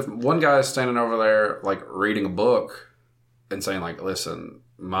way, because if one guy is standing over there like reading a book and saying like, listen,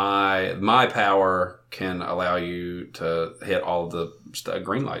 my power can allow you to hit all of the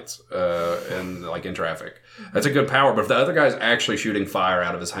green lights and like in traffic. That's a good power. But if the other guy's actually shooting fire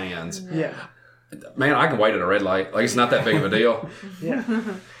out of his hands, man, I can wait at a red light. Like it's not that big of a deal. Yeah,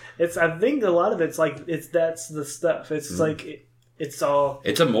 I think a lot of it's like that's the stuff. It's like it's all.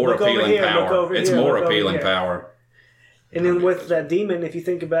 It's a more appealing power. It's more appealing power. And then with that demon, if you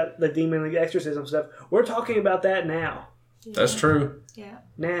think about the demon like exorcism stuff, we're talking about that now. That's true. Yeah.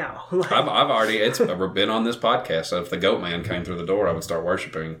 Now. I've already, it's been on this podcast, so if the goat man came through the door, I would start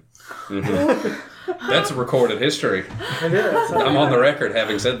worshiping. Mm-hmm. That's a recorded history. It is. I'm on the record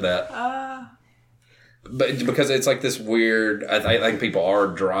having said that. But because it's like this weird, I think people are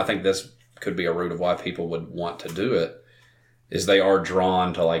drawn, I think this could be a root of why people would want to do it, is they are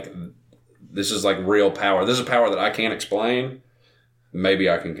drawn to like, this is like real power. This is power that I can't explain. maybe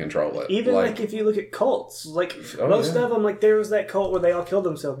I can control it. Even like if you look at cults, like Oh, most yeah. of them, like there was that cult where they all killed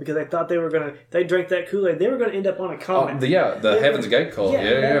themselves because they thought they were gonna. They drank that Kool-Aid. They were gonna end up on a comet. the They Heaven's were- Gate cult.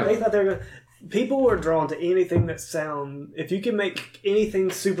 Yeah. They thought they were gonna. People were drawn to anything that sound. If you can make anything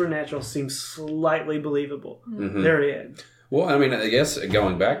supernatural seem slightly believable, Mhm. they're in. Well, I mean, I guess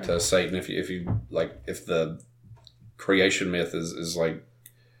going back to Satan, if you like, if the creation myth is like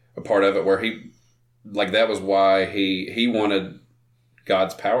a part of it, where he, like, that was why he wanted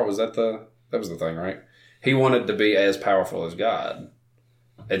God's power. That was the thing, right? He wanted to be as powerful as God,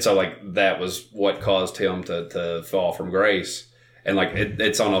 and so like that was what caused him to fall from grace, and like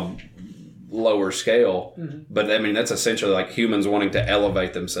it's on a lower scale, but I mean that's essentially like humans wanting to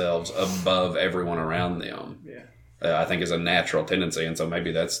elevate themselves above everyone around them. Yeah. I think is a natural tendency, and so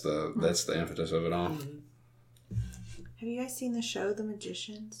maybe that's the impetus of it all. Have you guys seen the show The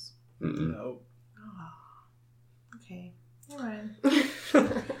Magicians? Mm-mm. No. Okay. All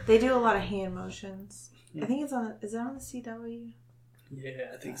right. They do a lot of hand motions. I think it's on. Is it on the CW? Yeah,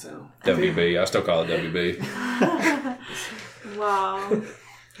 I think so. WB, I still call it WB. Wow.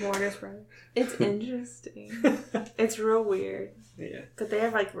 Warner's Brothers. It's interesting. It's real weird. Yeah. But they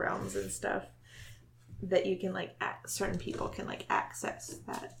have like realms and stuff that you can like certain people can like access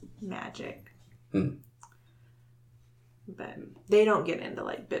that magic. Hmm. But they don't get into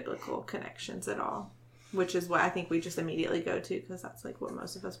like biblical connections at all, which is what I think we just immediately go to because that's like what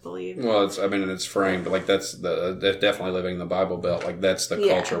most of us believe. Well, it's framed like that's definitely living in the Bible Belt. Like that's the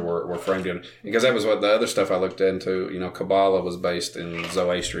Yeah. culture we're framed in. Because that was what the other stuff I looked into. You know, Kabbalah was based in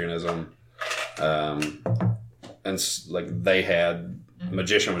Zoroastrianism, and like they had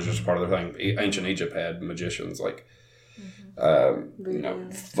magician was just part of their thing. Ancient Egypt had magicians like. You know,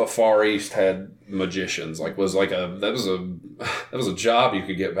 the Far East had magicians. Like was like that was a job you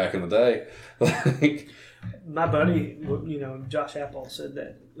could get back in the day. Like, My buddy, you know, Josh Apple said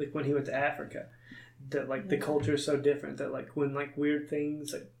that like when he went to Africa, that like the culture is so different that like when like weird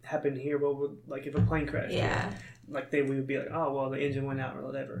things like happen here, like if a plane crashed, Yeah. like we would be like, oh well, the engine went out or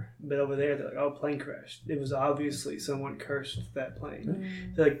whatever. But over there, they're like, oh, plane crashed. It was obviously someone cursed that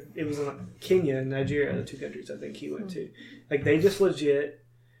plane. So, like it was in like, Kenya and Nigeria, the two countries I think he went to. Like they just legit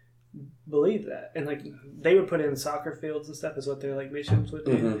believe that, and like they would put in soccer fields and stuff is what their like missions would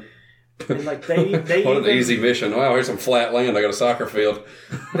do. And like they what an even, easy mission. Wow, here's some flat land. I got a soccer field.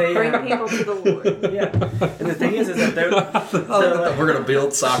 they Bring people to the Lord. yeah. And the thing is that they're like, We're gonna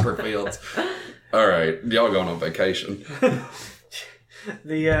build soccer fields. All right, y'all going on vacation?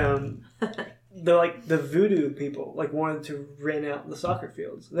 the voodoo people like wanted to rent out the soccer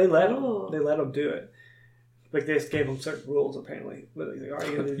fields. They let them. Oh. They let them do it. Like they just gave them certain rules apparently. But like, are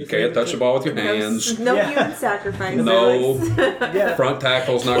you gonna do You this can't touch the ball with your No, hands. no Yeah. human sacrifice. No. Yeah. Front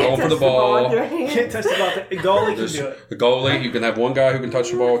tackle's not Can't going for the touch ball with ball. your hands. Can't touch the ball. The goalie can Just do it. the goalie, you can have one guy who can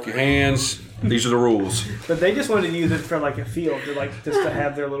touch the ball with your hands. These are the rules. But they just wanted to use it for like a field to like just to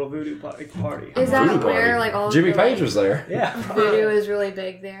have their little voodoo party. Is that Voodoo where party. like all Jimmy the, Page like, was there. Yeah. voodoo is really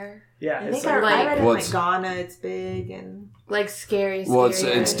big there? Yeah. I It's think I like, read in Well, like it's- Ghana it's big and Like scary. Well, it's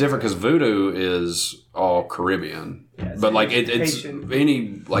scary. different because voodoo is all Caribbean, Yeah, it's but like it's Haitian.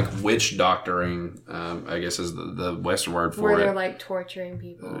 any like witch doctoring. I guess is the Western word for where it. they're like torturing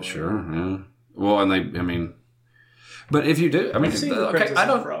people. Sure, yeah. Well, and I mean, but if you do, I mean, I've seen the okay, Princess I and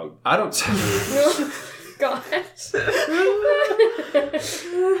the don't, Frog. I don't. Gosh.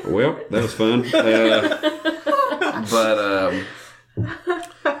 Well, that was fun.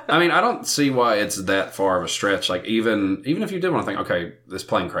 I mean, I don't see why it's that far of a stretch. Like, even if you did want to think, okay, this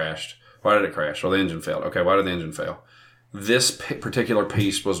plane crashed. Why did it crash? Well, the engine failed. Okay, why did the engine fail? This particular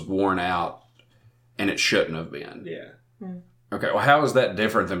piece was worn out, and it shouldn't have been. Yeah. Okay, well, how is that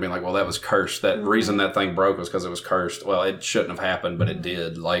different than being like, well, that was cursed. That reason that thing broke was because it was cursed. Well, it shouldn't have happened, but it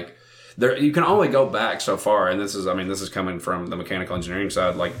did. Like, there, you can only go back so far, and this is coming from the mechanical engineering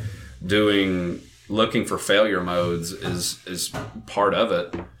side. Like, looking for failure modes is part of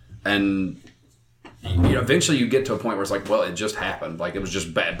it, and you know, eventually you get to a point where it's like, well, it just happened. Like, it was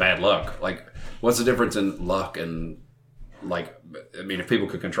just bad luck. Like, what's the difference in luck and like? I mean, if people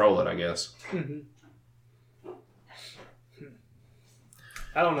could control it, I guess.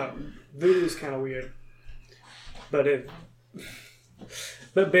 I don't know. Voodoo's kind of weird. But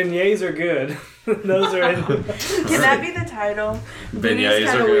beignets are good. Those are in. can that be the title? Beignets It's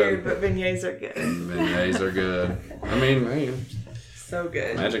are kinda good. weird, but beignets are good. Beignets are good. I mean, man, So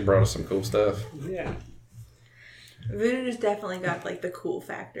good. Magic brought us some cool stuff. Yeah. Voodoo's definitely got like the cool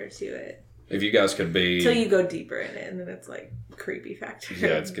factor to it. If you guys could be, Till you go deeper in it, and then it's like creepy factor.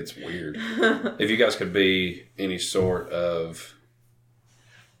 yeah, it gets weird. If you guys could be any sort of,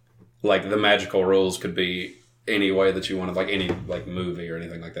 like, the magical rules could be any way that you wanted, like any like movie or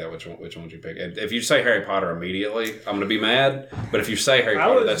anything like that, which one would you pick? And if you say Harry Potter immediately, I'm going to be mad. But if you say Harry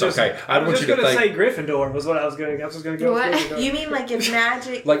Potter, that's okay. I was just going to say Gryffindor was what I was going to. I was just going to go. What? Gryffindor. You mean like if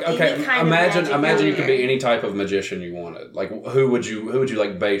magic? Like okay, imagine you could be any. any type of magician you wanted. Like who would you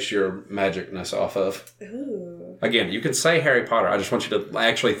like base your magicness off of? Ooh. Again, you can say Harry Potter. I just want you to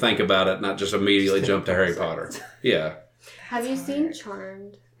actually think about it, not just immediately jump to Harry Potter. Yeah. Have you seen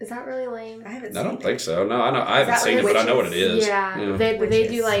Charmed? Is that really lame? I haven't. I seen don't think so. No, I haven't that seen like it, but I know what it witches? is. Yeah, they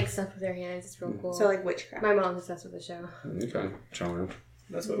do like stuff with their hands. It's real cool. So like witchcraft. My mom's obsessed with the show. Okay, Charmed.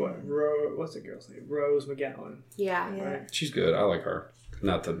 That's what what's the girl's name? Rose McGowan. Yeah. Yeah. Right. She's good. I like her.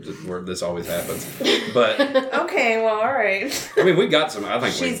 Not where this always happens, but Okay, well, all right. I mean, we got some. I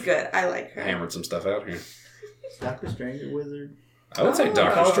think She's we good. I like her. hammered some stuff out here. Doctor Strange, a wizard. I would say Oh.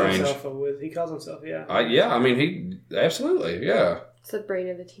 Doctor Calls Strange. himself he calls himself, yeah. Yeah, I mean, he absolutely, yeah.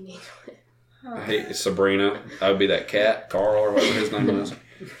 Sabrina the Teenage Witch. Hey, Sabrina. I would be that cat, Carl, or whatever his name is.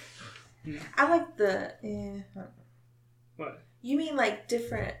 I like the. What? You mean like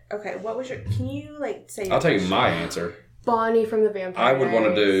different? Okay, what was your? Can you like say? I'll tell you my answer. Bonnie from the Vampire I would want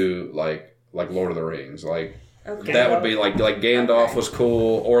to Diaries. do like Lord of the Rings, like. Okay. That would be like Gandalf Okay. was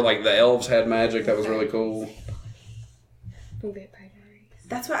cool, or like the elves had magic that was really cool. From Vampire Diaries.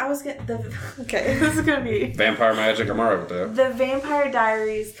 That's what I was getting. Okay, this is gonna be Vampire magic, I'm alright with that. the Vampire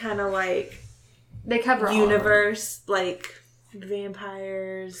Diaries, kind of like They cover all of them. universe, like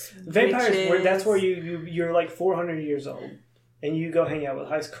vampires. Vampires, witches. that's where you're like 400 years old. And you go hang out with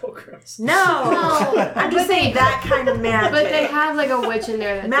high school girls. No, No, I'm just saying that kind of magic. But they have like a witch in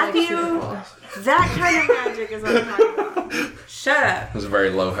there that's Matthew, like super cool. that kind of magic is what I'm talking about. Shut up. That was a very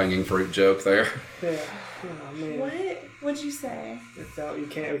low hanging fruit joke there. Yeah. Oh, man. What? What'd you say? No, we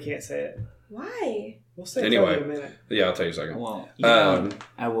can't say it. Why? We'll say Anyway. it in a minute. Yeah, I'll tell you a second. Well, Um,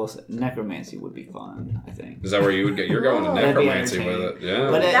 I will say necromancy would be fun. I think. Is that where you would get? You're going to Oh. That'd be necromancy with it, entertaining.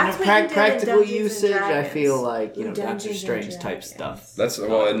 yeah. But That's in what you did in practical Dungeons and usage, I Dragons. feel like In Doctor Dungeons and Strange type Dragons. stuff. That's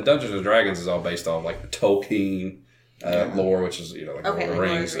in Dungeons and Dragons is all based off like Tolkien lore, which is like Okay, Lord of the like Lord of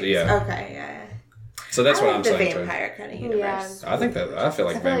Rings. the Rings. Yeah. Okay, yeah. So that's I what like I'm the saying too. vampire kind of universe. I think that I feel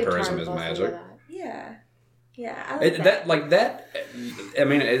like vampirism Charmed is falls magic. into that. Yeah. Yeah, I like That. I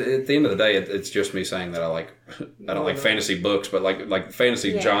mean, at the end of the day, it's just me saying that I don't like fantasy books, but like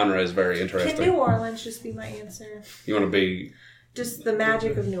fantasy Yeah. genre is very Can interesting. New Orleans just be my answer? You want to be. Just the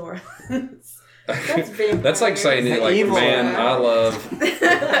magic of New Orleans. That's vampires. That's like saying like, Evil. man, I love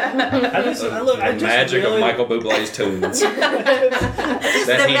I just the magic really, of Michael Bublé's tunes. the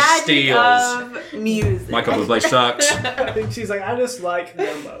that he magic steals. of music. Michael Bublé sucks. I think she's like, I just like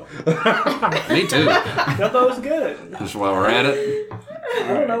Dumbo. Me too. Dumbo's good. Just while we're at it, I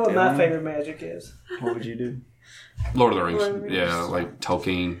don't know what my favorite magic is. What would you do? Lord of the Rings. Lord of the Rings. Yeah, like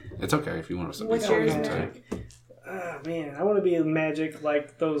Tolkien. It's okay if you want to. What's Tolkien yours, too. Magic? Oh man, I want to be magic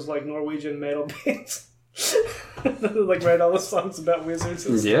like those like Norwegian metal bands. Like write all the songs about wizards.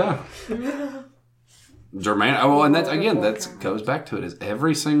 And stuff. Yeah. German. Oh, well, and that's again. That goes back to it. Is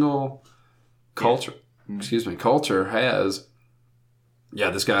every single culture, culture has. Yeah,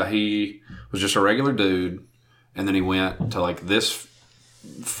 this guy, he was just a regular dude, and then he went to like this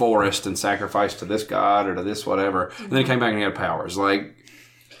forest and sacrificed to this god or to this whatever, and then he came back and he had powers. Like,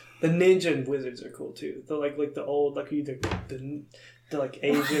 The ninja and wizards are cool too. They're like the old like either the like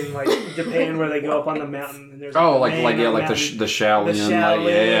Asian like Japan where they go up on the mountain and there's the man on the mountain. Shaolin. The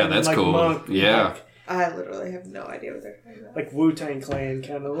Shaolin, yeah, that's like, cool. monk, yeah. like- I literally have no idea what they're talking about. like Wu-Tang Clan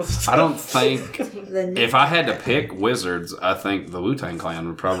kind of. I don't think The if I had to pick wizards, I think the Wu-Tang Clan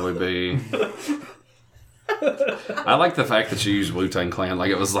would probably be. I like the fact that you use Wu-Tang Clan like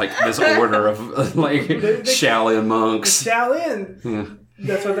it was like this order of like Shaolin monks. Shaolin. Yeah.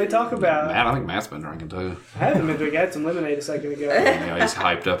 That's what they talk about. Matt, I think Matt's been drinking too. I haven't been drinking. I had some lemonade a second ago. Yeah, he's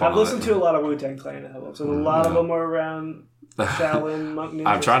hyped up on I've listened it. to a lot of Wu-Tang Clan albums, and a lot of them were around Shaolin monk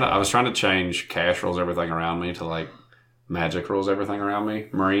ninjas. I was trying to change cash rules everything around me to like magic rules everything around me,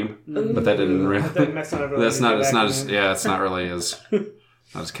 Mareem, but that didn't really. That's not really That's not. It's good not as. acronym. Yeah, it's not really as.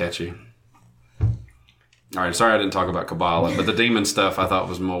 Not as catchy. All right, sorry I didn't talk about Kabbalah, but the demon stuff I thought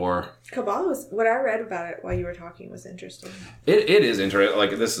was more. Kabbalah was what I read about it while you were talking was interesting. It is interesting. Like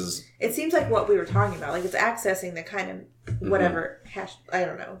this is It seems like what we were talking about. Like it's accessing the kind of whatever I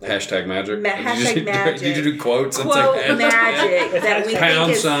don't know. Like hashtag magic. hashtag magic. Did you do quotes? and quote say magic that we Pound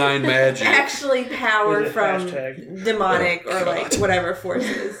think is sign magic. actually powered Is it from hashtag? demonic Oh, or like God. whatever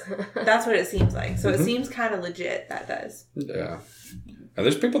forces. That's what it seems like. So Mm-hmm. it seems kind of legit. That does. Yeah, and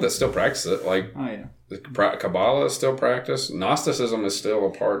there's people that still practice it. Like Oh yeah. Kabbalah is still practiced. Gnosticism is still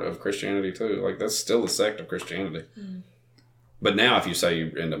a part of Christianity too. Like that's still a sect of Christianity. But now, if you say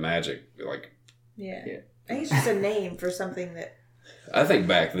you're into magic, like Yeah. think it's just a name for something that. I think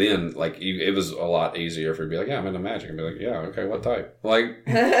back then, like, it was a lot easier for you to be like, yeah, I'm into magic. And be like, yeah, okay, what type? Like,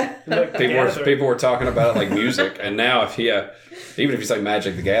 people were talking about it like music. And now, even if you say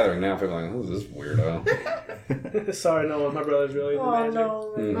Magic the Gathering, now people are like, oh, this weirdo. Sorry, no, my brother's really into magic.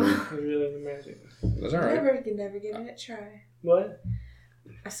 No. Mm-hmm. He's really into magic. That's all right. Never given it a try. What?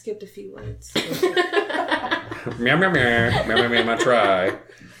 I skipped a few words. Meow, meow, meow. Meow, meow, meow, my try.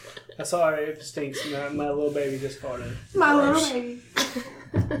 Sorry if it stinks. My little baby just farted. My little baby.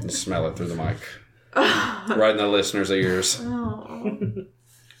 Smell it through the mic. Right in the listeners' ears. Oh.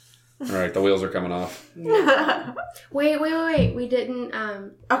 All right, the wheels are coming off. Wait. We didn't.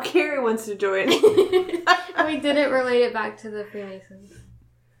 Oh, Carrie wants to join. We didn't relate it back to the Freemasons.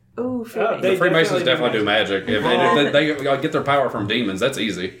 Ooh, The Freemasons definitely do magic. If they get their power from demons, that's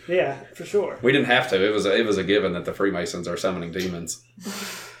easy. Yeah, for sure. We didn't have to. It was a given that the Freemasons are summoning demons.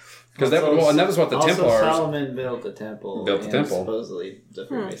 Because that was what the also Templars. Solomon built the temple. Supposedly the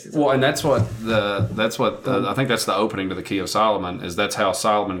Freemasons. Well, and that's what I think that's the opening to the Key of Solomon. Is that's how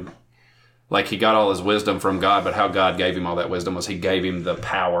Solomon, like, he got all his wisdom from God, but how God gave him all that wisdom was he gave him the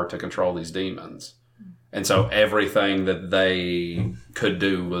power to control these demons. And so everything that they could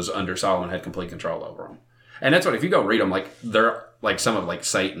do was under Solomon had complete control over them. And that's what, if you go read them, like, they're like, some of, like,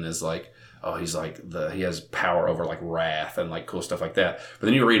 Satan is like, oh, he's like he has power over, like, wrath and, like, cool stuff like that. But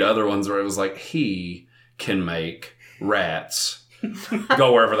then you read other ones where it was like, he can make rats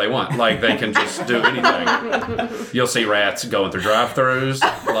go wherever they want. Like, they can just do anything. You'll see rats going through drive-thrus,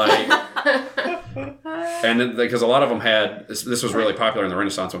 like. And because a lot of them had, this was really popular in the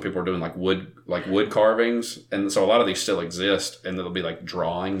Renaissance when people were doing like wood carvings, and so a lot of these still exist, and there'll be like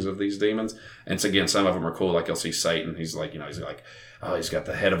drawings of these demons. And so again, some of them are cool. Like you'll see Satan, he's like, oh, he's got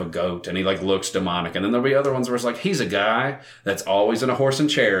the head of a goat, and he like looks demonic. And then there'll be other ones where it's like, he's a guy that's always in a horse and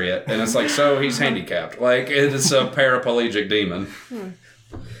chariot, and it's like, so he's handicapped. Like, it's a paraplegic demon.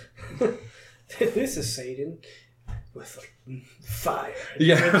 This is Satan with like fire.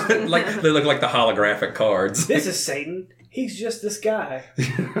 Yeah, like they look like the holographic cards. This is Satan. He's just this guy.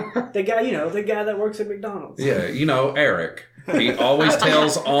 The guy that works at McDonald's. Yeah, Eric. He always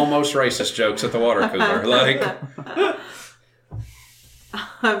tells almost racist jokes at the water cooler. Like, I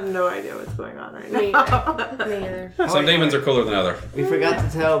have no idea what's going on right now. Me either. Some demons are cooler than other. We forgot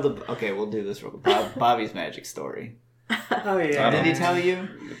to tell okay, we'll do this real quick. Bobby's magic story. Oh yeah. Did he tell you?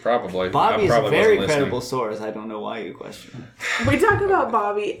 Probably. Bobby is a probably very wasn't credible listening. source. I don't know why you question. We talk about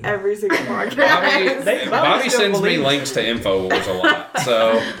Bobby every single podcast. Bobby sends me links to InfoWars a lot.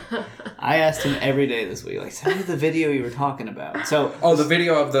 So I asked him every day this week, like, send me the video you were talking about. So, the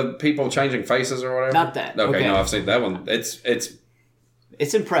video of the people changing faces or whatever. Not that. Okay, Okay. no, I've seen that one.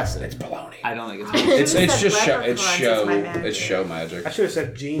 It's impressive. It's baloney. I don't think it's. It's just show. leprechauns is my magic. It's show magic. I should have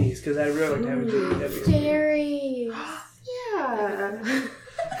said genies because I really like to have a genie. That'd be- Jerry. Yeah.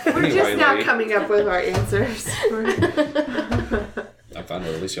 We're Anyway, just now Lee. coming up with our answers. I'm fine with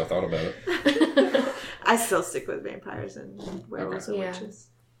it. At least y'all thought about it. I still stick with vampires and werewolves and Yeah. witches.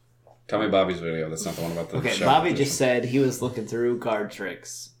 Tell me Bobby's video. That's not the one about the Okay, show. Bobby just said he was looking through card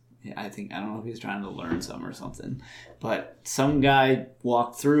tricks. I don't know if he was trying to learn some or something, but some guy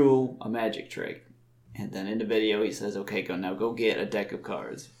walked through a magic trick, and then in the video he says, "Okay, go get a deck of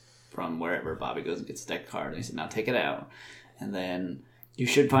cards from wherever." Bobby goes and gets a deck of cards, and he said, "Now take it out, and then you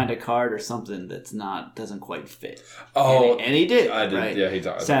should find a card or something that's doesn't quite fit." Oh, and he did. I did. Right? Yeah, he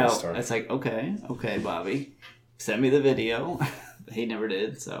did. So it's like, okay, Bobby, send me the video. He never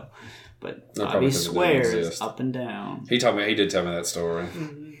did. So, but No, Bobby probably 'cause it didn't swears exist. up and down. He did tell me that story.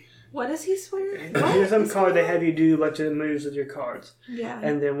 What does he swear? There's some card they have you do a bunch of moves with your cards, Yeah.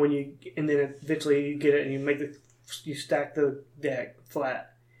 and then eventually you get it and you stack the deck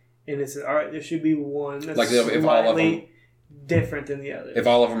flat, and it says, all right, there should be one that's Like, if all of slightly different than the other. If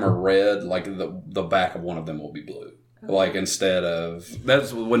all of them are red, like the back of one of them will be blue. Like instead of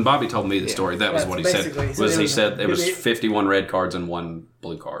that's when Bobby told me the story. That was That's what he said. basically- He said it was it- 51 red cards and one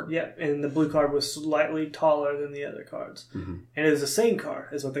blue card. Yeah, and the blue card was slightly taller than the other cards, and it was the same card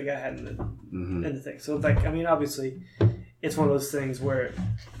as what the guy had in the thing. So it's like, I mean, obviously, it's one of those things where,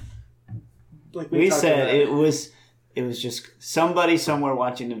 like We talked said about- it was just somebody somewhere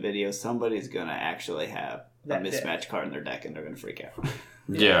watching the video. Somebody's gonna actually have a That mismatched card in their deck, and they're gonna freak out.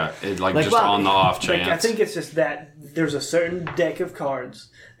 Yeah, Like just Bobby. on the off Like, chance. I think it's just that there's a certain deck of cards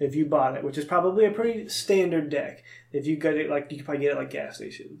if you bought it, which is probably a pretty standard deck. If you get it, like you can probably get it like gas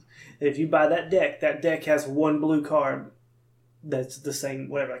stations. If you buy that deck has one blue card that's the same,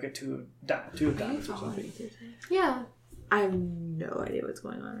 whatever, like a two of diamonds or something. Yeah. I have no idea what's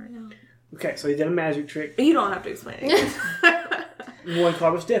going on right now. Okay, so he did a magic trick. You don't have to explain it. one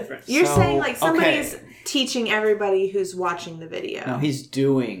card was different. You're So, saying like somebody's okay. teaching everybody who's watching the video. No, he's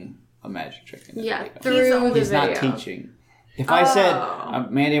doing a magic trick. In the Yeah, video. through the He's video. not teaching. If I said, Oh.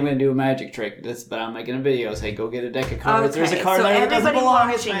 Mandy, I'm going to do a magic trick, but I'm making a video, say, go get a deck of cards. There's a Okay, card so there that doesn't everybody belong.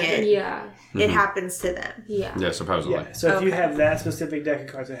 It's watching magic. it, Yeah. it happens to them. Yeah. Yeah, supposedly. Yeah. So if you Okay. have that specific deck of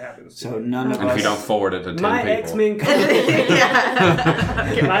cards, it happens. So none of And if you us. don't forward it to 10 My people. X-Men cards,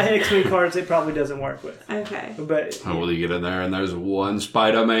 Yeah. my X-Men cards, it probably doesn't work with. Okay. But Oh, will you get in there and there's one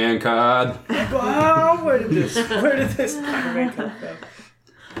Spider-Man card? oh, where did this Spider-Man come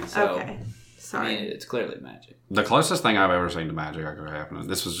from? So, Okay. I mean, Sorry. it's clearly magic. The closest thing I've ever seen to magic that could happen.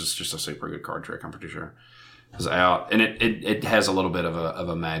 This was just a super good card trick. I'm pretty sure. It was out, and it has a little bit of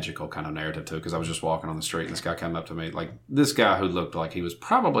a magical kind of narrative too. Because I was just walking on the street, and this guy came up to me, like this guy who looked like he was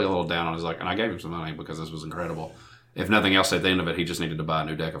probably a little down on his luck, and I gave him some money because this was incredible. If nothing else, at the end of it, he just needed to buy a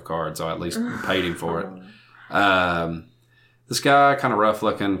new deck of cards, so I at least paid him for it. This guy, kind of rough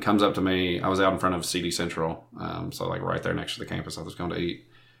looking, comes up to me. I was out in front of CD Central, so like right there next to the campus. I was going to eat.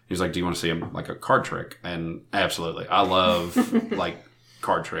 He was like, "Do you want to see like a card trick?" And absolutely, I love like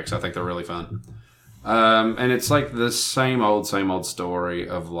card tricks. I think they're really fun. And it's like the same old story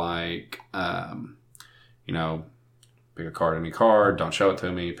of like, you know, pick a card, any card, don't show it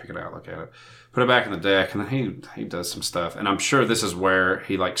to me, pick it out, look at it, put it back in the deck, and then he does some stuff. And I'm sure this is where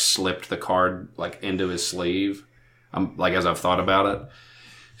he like slipped the card like into his sleeve. Like as I've thought about it,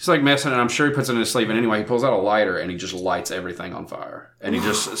 he's like messing, and I'm sure he puts it in his sleeve. And anyway, he pulls out a lighter and he just lights everything on fire. And he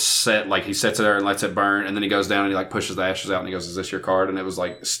just he sets it there and lets it burn. And then he goes down and he like pushes the ashes out and he goes, "Is this your card?" And it was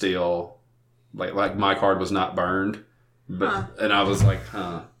like still. Like my card was not burned, but and I was like,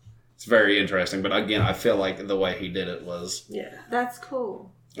 it's very interesting. But again, I feel like the way he did it was, That's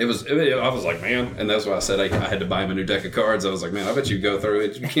cool. I was like, man, and that's why I said I had to buy him a new deck of cards. I was like, man, I bet you go through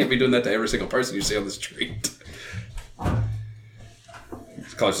it. You can't be doing that to every single person you see on the street.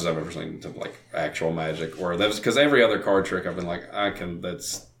 It's the closest I've ever seen to like actual magic, or that was because every other card trick I've been like,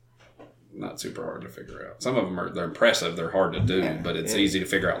 that's not super hard to figure out. Some of them they're impressive, they're hard to do, but it's easy to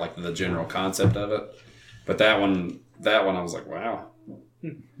figure out like the general concept of it. But that one I was like, wow.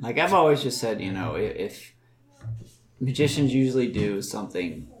 Like I've always just said, you know, if magicians usually do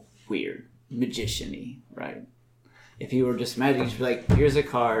something weird, magician-y, right? If you were just magic, you'd be like, here's a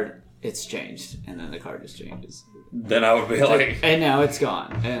card, it's changed, and then the card just changes. Then I would be like, And now it's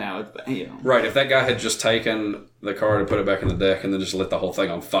gone. And now it's, you know. right, if that guy had just taken the card and put it back in the deck and then just lit the whole thing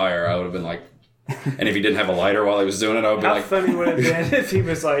on fire, I would have been like, and if he didn't have a lighter while he was doing it, I would be How like, funny would it have been if he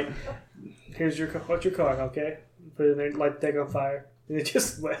was like, "Here's what's your card, okay?" Put it in there, light the deck on fire, and it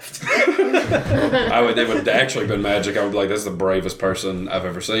just left. it would have actually been magic. I would be like, that's the bravest person I've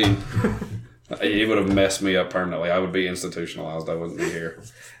ever seen. He would have messed me up permanently. I would be institutionalized. I wouldn't be here.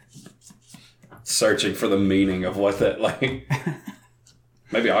 Searching for the meaning of what that, like...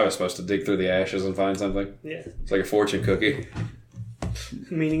 Maybe I was supposed to dig through the ashes and find something. Yeah, It's like a fortune cookie.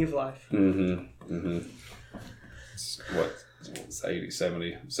 meaning of life. It's 80,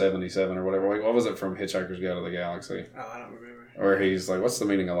 70, 77 or whatever. What was it from Hitchhiker's Guide to the Galaxy? Oh, I don't remember. Where he's like, what's the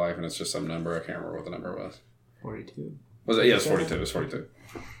meaning of life? And it's just some number. I can't remember what the number was. 42. Was it? Yeah, it's 42. It's 42.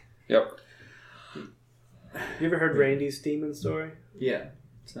 Yep. You ever heard Randy's demon story? Yeah.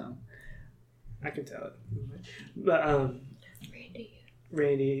 So. I can tell it. But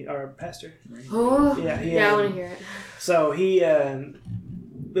Randy, our pastor. Oh, Yeah, I want to hear it. So he, it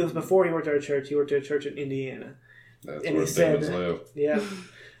was before he worked at our church. He worked at a church in Indiana. That's And where he said- demons live. Yeah.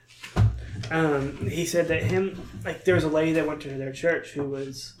 He said that there was a lady that went to their church who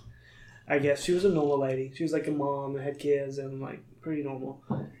was, I guess she was a normal lady. She was like a mom and had kids and like pretty normal.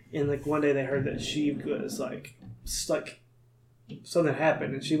 And like one day they heard that she was like something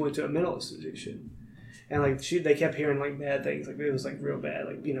happened and she went to a mental institution. And like they kept hearing like bad things, like it was like real bad,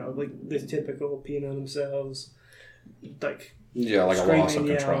 like you know, like the typical peeing on themselves, like Yeah, like a loss of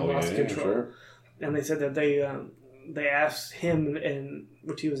screaming, control. loss of Yeah, control. sure. And they said that they asked him, and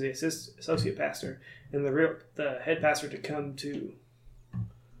which he was the associate pastor, and the head pastor to come to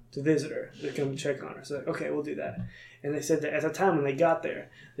visit her, to come check on her. So okay, we'll do that. And they said that at the time when they got there,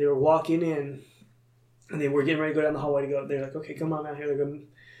 they were walking in, and they were getting ready to go down the hallway to go. They're like, okay, come on out here. They're going to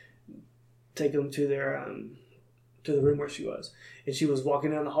take them to their to the room where she was, and she was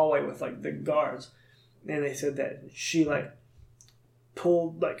walking down the hallway with like the guards, and they said that she like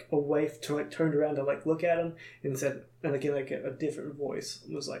pulled like away to like turned around to like look at him and said, and again like a different voice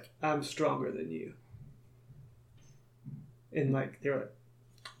was like, "I'm stronger than you," and like they were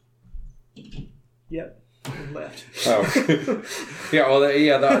like, "Yep," and left. Oh, yeah. Well, the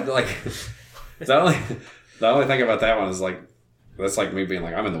only thing about that one is like that's like me being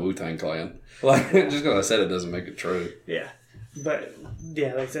like I'm in the Wu-Tang Clan. Like just because I said it doesn't make it true. Yeah. But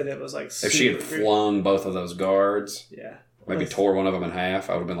yeah, like I said, it was like If she had flung both of those guards, yeah, maybe tore one of them in half,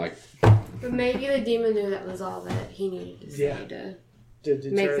 I would have been like, But maybe the demon knew that was all that he needed to say Yeah. to to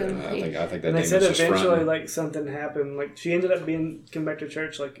make deter them. them. I think that And they demon's said just eventually, fronting. like something happened. Like she ended up come back to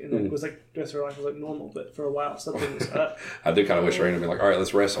church, like and it was like the rest of her life was like normal. But for a while, something was up. I do kind of wish Raina would be like, all right,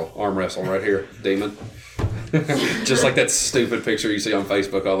 let's wrestle. Arm wrestle right here, demon. Just like that stupid picture you see on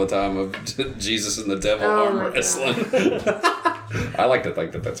Facebook all the time of Jesus and the devil arm my wrestling. I like to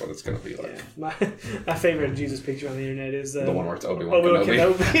think that that's what it's going to be like. Yeah. My favorite Jesus picture on the internet is The one where it's Obi-Wan Obi-Wan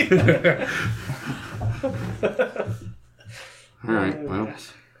Kenobi. Kenobi. All right, well,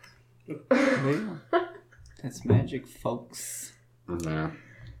 That's magic, folks. yeah.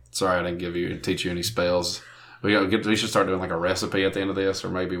 Sorry I didn't teach you any spells. We should start doing like a recipe at the end of this, or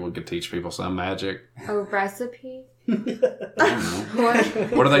maybe we could teach people some magic. A recipe? I don't know. What?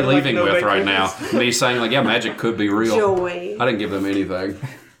 What are they leaving no with right bacon. now? Me saying like, yeah, magic could be real. Joy. I didn't give them anything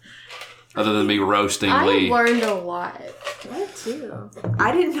other than me roasting I Lee. learned a lot. What too?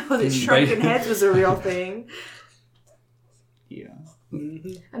 I didn't know that shrunken heads was a real thing. Yeah.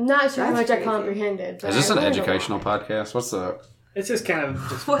 I'm not sure how That's much I crazy. comprehended. But Is this I an learned a educational podcast? What's the? It's just kind of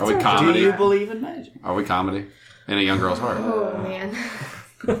just What's Are we our comedy? Do you believe in magic? Are we comedy? In a young girl's heart. lot. Oh man.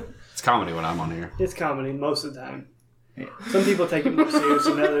 It's comedy when I'm on here. it's comedy most of the time. Some people take it more serious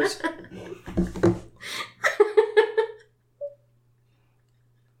than others.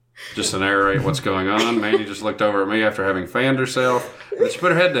 Just to narrate what's going on, Mandy just looked over at me after having fanned herself. And then she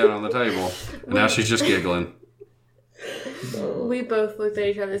put her head down on the table, and now she's just giggling. We both looked at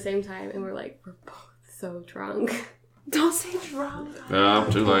each other at the same time and we're like, we're both so drunk. Don't say drunk. Oh,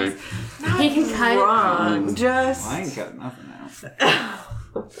 too late. He can cut it. Drunk. Just. I ain't got nothing out.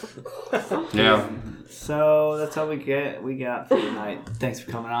 Yeah, So that's all we got for tonight. Thanks for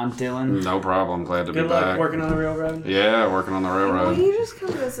coming on, Dylan. no problem. Glad to be Good luck back. working on the railroad. Yeah, working on the Will railroad. you just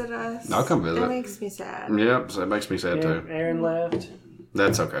come visit us? I'll come visit. That makes me sad. Yep, so it makes me sad too. Aaron left.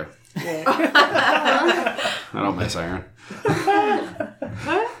 That's okay. Yeah. I don't miss Aaron.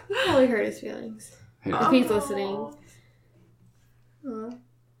 Probably hurt his feelings. Yeah. If he's listening. Aw.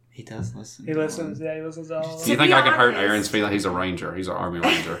 He does listen. He listens. Yeah, he listens to all. Do you think I could hurt Aaron's feelings? He's a ranger. He's an army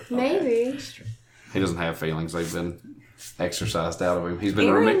ranger. Maybe. He doesn't have feelings. They've been exercised out of him. He's been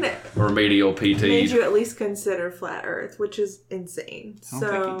Aaron remedial made PT'd. you at least consider flat Earth, which is insane. I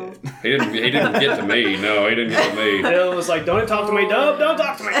So don't think he did. He didn't get to me. No, he didn't get to me. Dylan was like, "Don't talk to me, Dub. Don't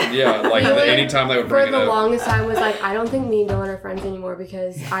talk to me." Yeah, like You know what? anytime they would For bring it the up. longest time was like, I don't think me and Dylan are friends anymore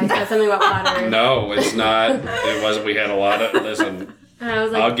because I said something about flat Earth. No, it's not. It wasn't. We had a lot of. Listen, And I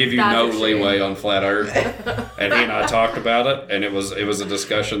was like, I'll give you that's no for sure. leeway on flat Earth. And he and I talked about it, and it was a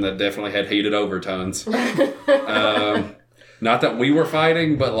discussion that definitely had heated overtones. Not that we were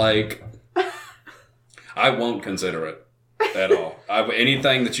fighting, but like, I won't consider it at all.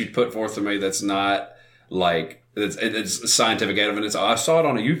 Anything that you put forth to me that's not like it's scientific evidence. I saw it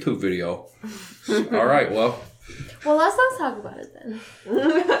on a YouTube video. All right, well. Well, let's not talk about it then.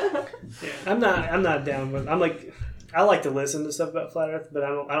 I'm not down with. I like to listen to stuff about flat Earth, but I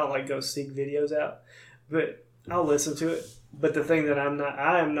don't like go seek videos out. But I'll listen to it. But the thing that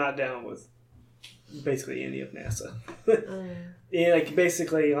I am not down with basically any of NASA. Yeah, like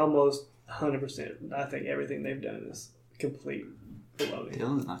basically almost 100%. I think everything they've done is complete baloney.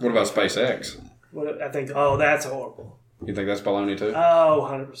 Dylan's not. What about SpaceX? I think, that's horrible. You think that's baloney too? Oh,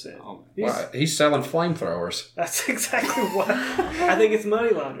 100%. Oh, Why? He's selling flamethrowers. That's exactly what I think. It's money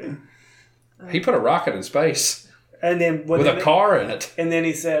laundering. He put a rocket in space And then with a car in it. And then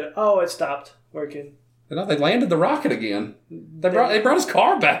he said, "Oh, it stopped working." No, they landed the rocket again. They brought his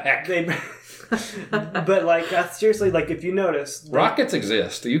car back. But like, seriously, like if you notice, Rockets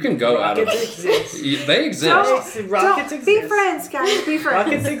exist. You can go out of rockets it. exist. They exist. Rockets don't exist. be friends, guys. Be friends.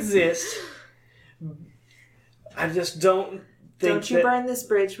 Rockets exist. I just don't think. Don't you burn this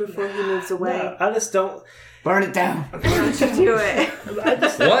bridge before he moves away. No, I just don't. burn it down. Don't you do it.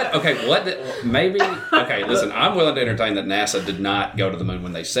 What? Okay, maybe. Okay, listen, I'm willing to entertain that NASA did not go to the moon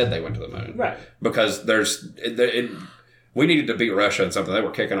when they said they went to the moon. Right. Because we needed to beat Russia in something. They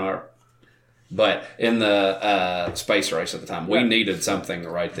were kicking our. But in the space race at the time, we Right. needed something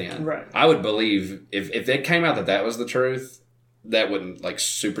right then. Right. I would believe if it came out that was the truth, that wouldn't like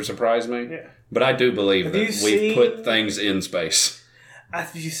super surprise me. Yeah. But I do believe Have that you we've seen- put things in space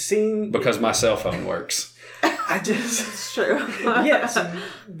Have you seen? because my cell phone works. I just. It's true. Yes,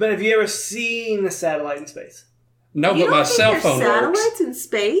 but have you ever seen a satellite in space? No, You but my don't think cell there's phone works. satellites in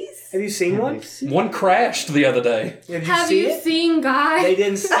space? Have you seen one? One crashed the other day. Did Have see you it? seen Guy? They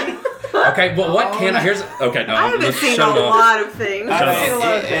didn't see it. Okay, well, what can I... Here's... Okay, no, I haven't let's seen a shut it off. lot of things. I've seen a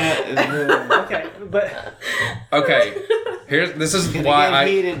lot of Yeah, Okay, but Okay, this is Gonna why get I...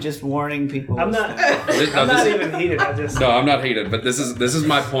 heated just warning people. I'm not. This, no, I'm not this- even heated. I just. No, I'm not heated, but this is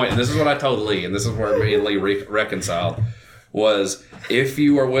my point, and this is what I told Lee, and this is where me and Lee reconciled, was if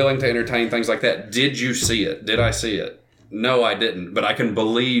you are willing to entertain things like that, did you see it? Did I see it? No, I didn't, but I can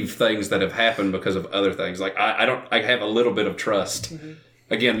believe things that have happened because of other things. Like, I have a little bit of trust. Mm-hmm.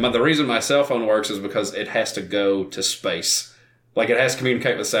 Again, the reason my cell phone works is because it has to go to space. Like, it has to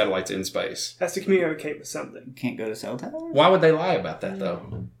communicate with satellites in space. Has to communicate with something. Can't go to cell towers. Why would they lie about that,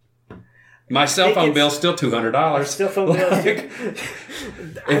 though? My cell phone bill's still $200. Still phone bills.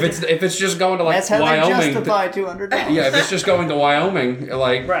 If it's just going to like That's how Wyoming, they justify $200. yeah, if it's just going to Wyoming,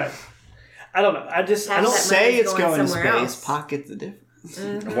 like Right. I don't know. I don't. That Say money's it's going going to somewhere space. else. Pocket the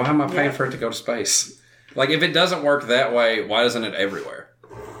difference. why am I paying for it to go to space? Like, if it doesn't work that way, why isn't it everywhere?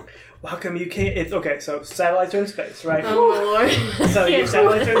 How come you can't? It's okay. So satellites are in space, right? Oh my lord. So your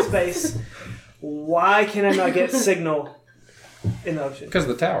satellites are in space. Why can I not get signal in the ocean? Because of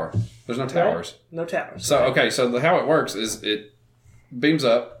the tower. There's no towers. No towers. So okay, so how it works is it beams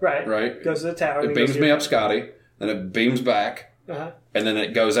up, Right. right? Goes to the tower. It beams me up, Scotty, then it beams back, Uh-huh. and then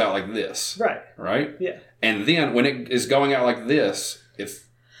it goes out like this, Right. right? Yeah. And then when it is going out like this, if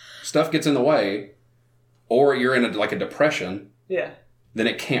stuff gets in the way, or you're in a depression, Yeah. then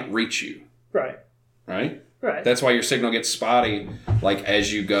it can't reach you, Right. right? Right. That's why your signal gets spotty, like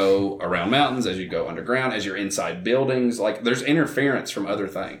as you go around mountains, as you go underground, as you're inside buildings. Like there's interference from other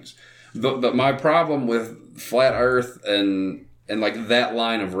things. But my problem with flat Earth and like that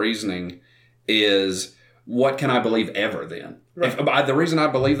line of reasoning is, what can I believe ever then? Right. The reason I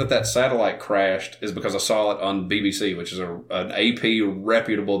believe that satellite crashed is because I saw it on BBC, which is an AP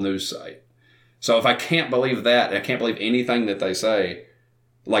reputable news site. So if I can't believe that, and I can't believe anything that they say,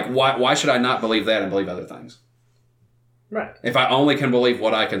 like why should I not believe that and believe other things? Right. If I only can believe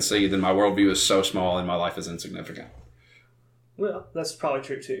what I can see, then my worldview is so small and my life is insignificant. Well, that's probably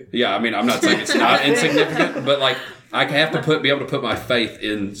true too. Yeah, I mean, I'm not saying it's not insignificant, but like I have to be able to put my faith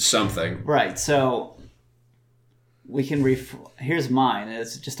in something. Right. So we can here's mine. And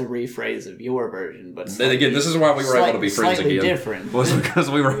it's just a rephrase of your version, but Then again, this is why we were able to be friends slightly again. different. Was because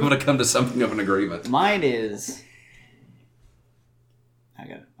we were able to come to something of an agreement. Mine is.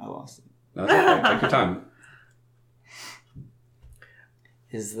 I lost it. No, it's okay. Take your time.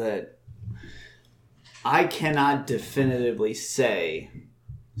 Is that I cannot definitively say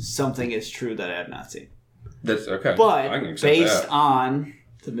something is true that I have not seen. That's okay. I But can accept based that. on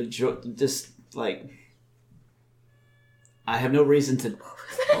the just like I have no reason to.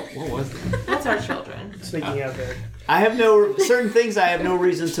 Oh, what was it? That's our children. Sneaking out there. I have no certain things. I have no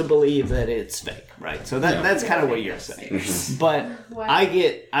reason to believe that it's fake, right? So Yeah. that's kind of what you're saying. But I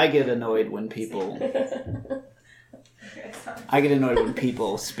get annoyed when people. I get annoyed when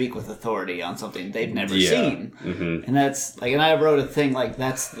people speak with authority on something they've never seen, and that's like. And I wrote a thing like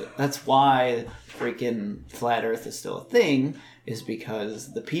that's why freaking flat Earth is still a thing, is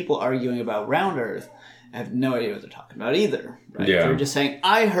because the people arguing about round Earth have no idea what they're talking about either. Right? Yeah. They're just saying,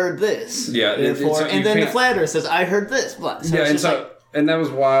 "I heard this." Yeah, Therefore, you and then the can't- flat Earth says, "I heard this." Blah. So Yeah, it's and just so like, and that was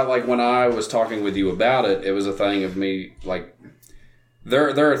why, like, when I was talking with you about it, it was a thing of me like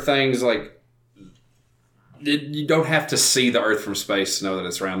there are things like you don't have to see the Earth from space to know that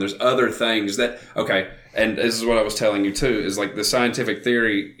it's round. There's other things that and this is what I was telling you too, is like the scientific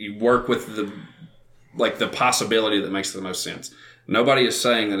theory. You work with the possibility that makes the most sense. Nobody is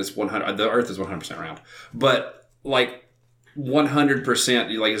saying that it's 100. The Earth is 100% round, but like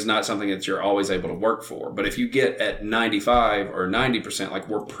 100% like is not something that you're always able to work for. But if you get at 95 or 90%, like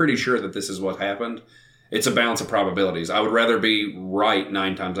we're pretty sure that this is what happened. It's a balance of probabilities. I would rather be right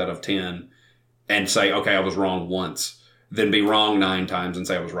 9 times out of 10 and say, okay, I was wrong once, than be wrong 9 times and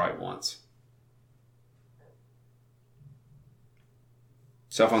say I was right once.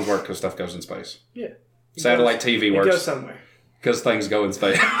 Cell phones work because stuff goes in space. Yeah. Satellite TV It works goes somewhere. because things go in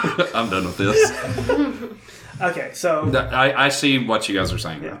space. I'm done with this. Okay, so I see what you guys are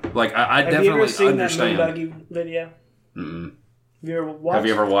saying. Yeah. Like I have you ever definitely seen understand. that moon buggy video? Mm-mm. Have you ever watched? Have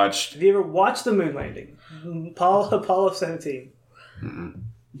you ever watched? Have you ever watched the moon landing? Apollo 17. Mm-mm.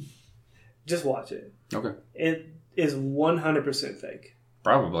 Just watch it. Okay, It is 100% fake.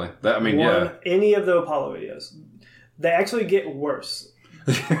 probably. That, I mean, yeah. Any of the Apollo videos, they actually get worse.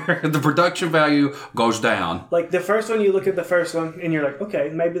 The production value goes down. Like the first one, you look at the first one and you're like, okay,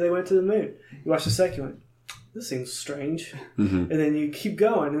 maybe they went to the moon. You watch the second one, this seems strange, Mm-hmm. and then you keep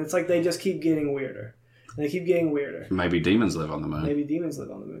going, and it's like they just keep getting weirder. And they keep getting weirder. Maybe demons live on the moon. Maybe demons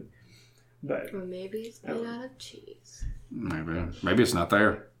live on the moon. But Or maybe it's made out of cheese. Maybe it's not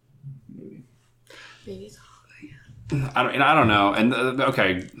there. Maybe it's I don't know. And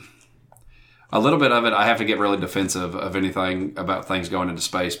okay, a little bit of it, I have to get really defensive of anything about things going into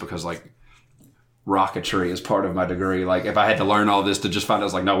space because like rocketry is part of my degree. Like if I had to learn all this to just find out, I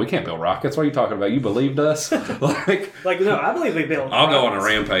was like, no, we can't build rockets. What are you talking about? You believed us? like no, I believe we build. I'll rockets. go on a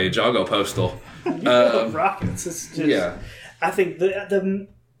rampage. I'll go postal. Build rockets. It's just, Yeah. I think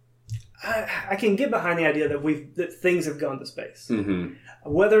I can get behind the idea that things have gone to space. Mm-hmm.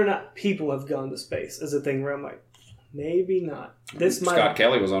 Whether or not people have gone to space is a thing where I'm like, maybe not. Scott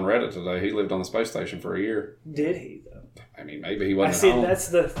Kelly was on Reddit today. He lived on the space station for a year. Did he though? I mean, maybe he wasn't I see. at home.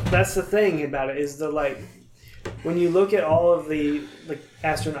 That's the thing about it is the like when you look at all of the like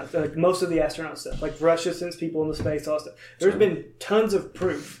astronauts, like most of the astronaut stuff, like Russia sends people into space, all that stuff. There's been tons of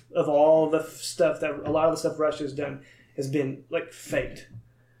proof of all the stuff that a lot of the stuff Russia's done has been like faked.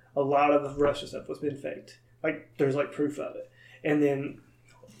 A lot of the Russia stuff has been faked. Like there's like proof of it, and then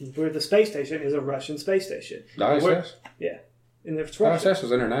where the space station is a Russian space station. ISS? Yeah. And it's Russia. ISS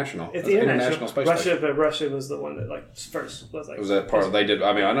was international. It's That's the international space Russia, station. but Russia was the one that like first was like. Was that part? They did.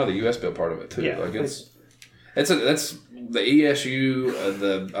 I mean, I know the U.S. built part of it too. Yeah, like that's the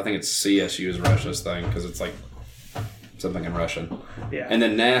ESU. I think it's CSU is Russia's thing because it's like something in Russian. Yeah. And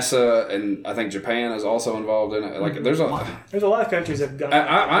then NASA and I think Japan is also involved in it. Like there's a lot of countries that have gone.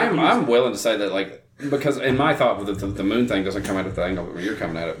 I'm willing to say that like. Because in my thought, the moon thing doesn't come out at the angle where you're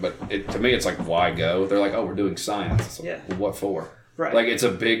coming at it, but to me, it's like, why go? They're like, oh, we're doing science. It's like, Yeah. well, what for? Right. Like, it's a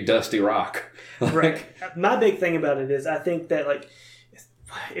big, dusty rock. Like, Right. My big thing about it is I think that, like,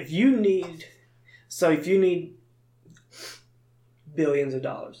 if you need billions of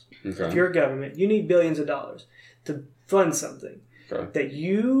dollars, Okay. if you're a government, you need billions of dollars to fund something Okay. that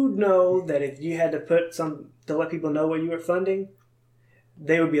you know that if you had to to let people know what you were funding,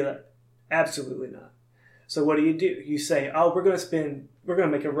 they would be like, absolutely not. So what do? You say, oh, we're going to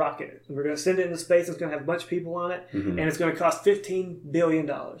make a rocket, and we're going to send it into space, and it's going to have a bunch of people on it, Mm-hmm. and it's going to cost $15 billion.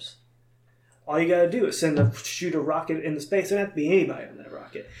 All you got to do is shoot a rocket into space. There doesn't have to be anybody on that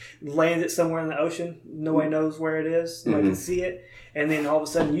rocket. Land it somewhere in the ocean. Nobody knows where it is. Nobody can see it. And then all of a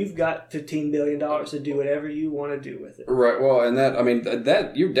sudden, you've got $15 billion to do whatever you want to do with it. Right. Well, and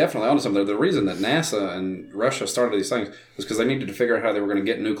that you're definitely onto something. The reason that NASA and Russia started these things was because they needed to figure out how they were going to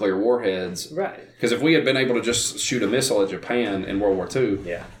get nuclear warheads. Right. Because if we had been able to just shoot a missile at Japan in World War II,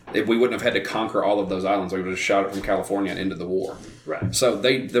 Yeah. if we wouldn't have had to conquer all of those islands. We would have just shot it from California and ended the war. Right. So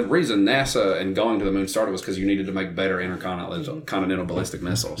the reason NASA and going to the moon started was because you needed to make better intercontinental ballistic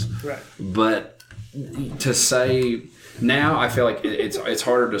missiles. Right. But to say now, I feel like it's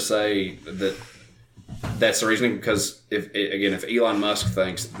harder to say that that's the reasoning because if Elon Musk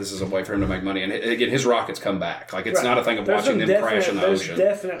thinks this is a way for him to make money, and again his rockets come back, like it's Right. not a thing of There's watching some them crash in the ocean.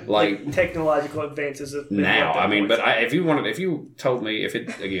 There's definite Like technological advances of now, I mean, but if you told me if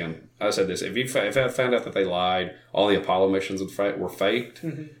I said this, if I found out that they lied, all the Apollo missions were faked,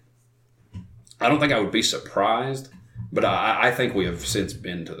 I don't think I would be surprised. But I think we have since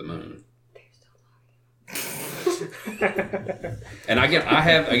been to the moon. And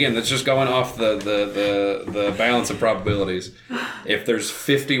that's just going off the balance of probabilities. If there's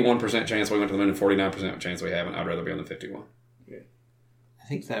 51% chance we went to the moon and 49% chance we haven't, I'd rather be on the 51. I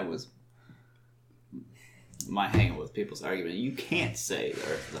think that was my hang with people's argument. You can't say the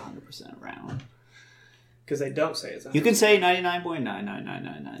Earth is 100% round. Because they don't say it's 100%. You can say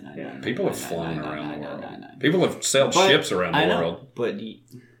 99.99999. People have flown around the world. People have sailed ships around the world. But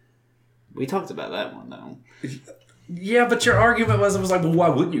we talked about that one, though. Yeah, but your argument was like, well, why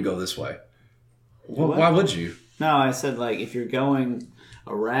wouldn't you go this way? Well, why would you? No, I said, like, if you're going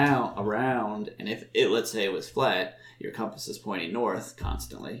around, and if let's say it was flat, your compass is pointing north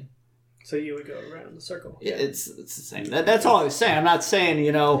constantly. So you would go around the circle. It's the same. That's all I was saying. I'm not saying,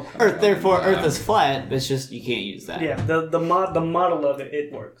 Earth, therefore Earth is flat. It's just you can't use that. Yeah, the model of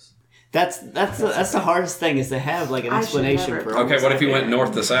it works. That's the hardest thing is to have like an explanation for. Okay, what if you went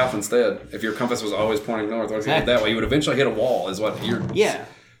north to south instead? If your compass was always pointing north, what if you did that way? You would eventually hit a wall. Is what you're. Yeah,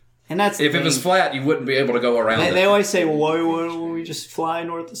 and that's if it was flat, you wouldn't be able to go around. They always say, well, why wouldn't we just fly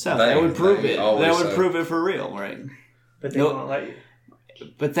north to south? That would prove it. That would prove it for real, right? But they won't let you.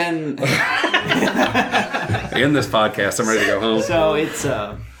 But then in this podcast, I'm ready to go home. So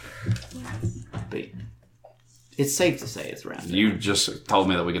it's safe to say it's round. You just told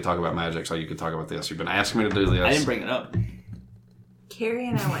me that we could talk about magic, so you could talk about this. You've been asking me to do this. I didn't bring it up. Carrie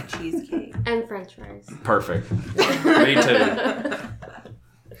and I want cheesecake. And French fries. Perfect. Me too.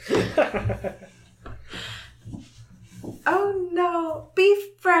 Oh no,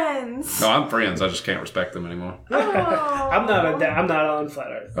 beef friends. No, I'm friends. I just can't respect them anymore. I'm not on flat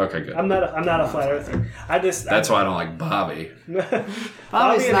Earth. Okay, good. I'm not a flat earther. That's why I don't like Bobby.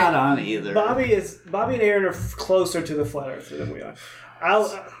 Bobby's and- not on either. Bobby and Aaron are closer to the flat earther than we are.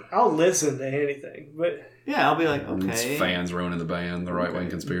 I'll listen to anything, but Yeah, I'll be like, It's okay. fans ruining the band, the right wing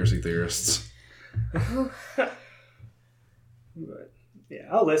conspiracy theorists. yeah,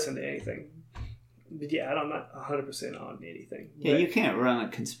 I'll listen to anything. But yeah, I'm not 100% on anything. Yeah, But you can't run a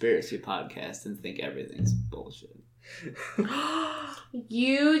conspiracy podcast and think everything's bullshit.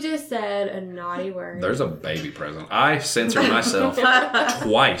 You just said a naughty word. There's a baby present. I censored myself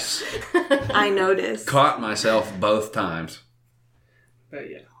twice. I noticed. Caught myself both times. But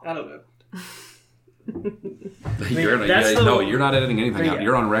yeah, I don't know. You're not editing anything out. Yeah.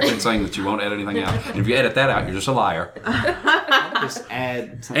 You're on record saying that you won't edit anything out. And if you edit that out, you're just a liar. Just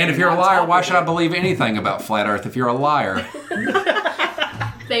add something And if you're a on liar, top why of should it. I believe anything about flat Earth if you're a liar?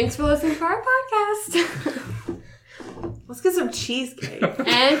 Thanks for listening to our podcast. Let's get some cheesecake.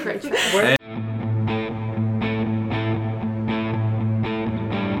 And french fries.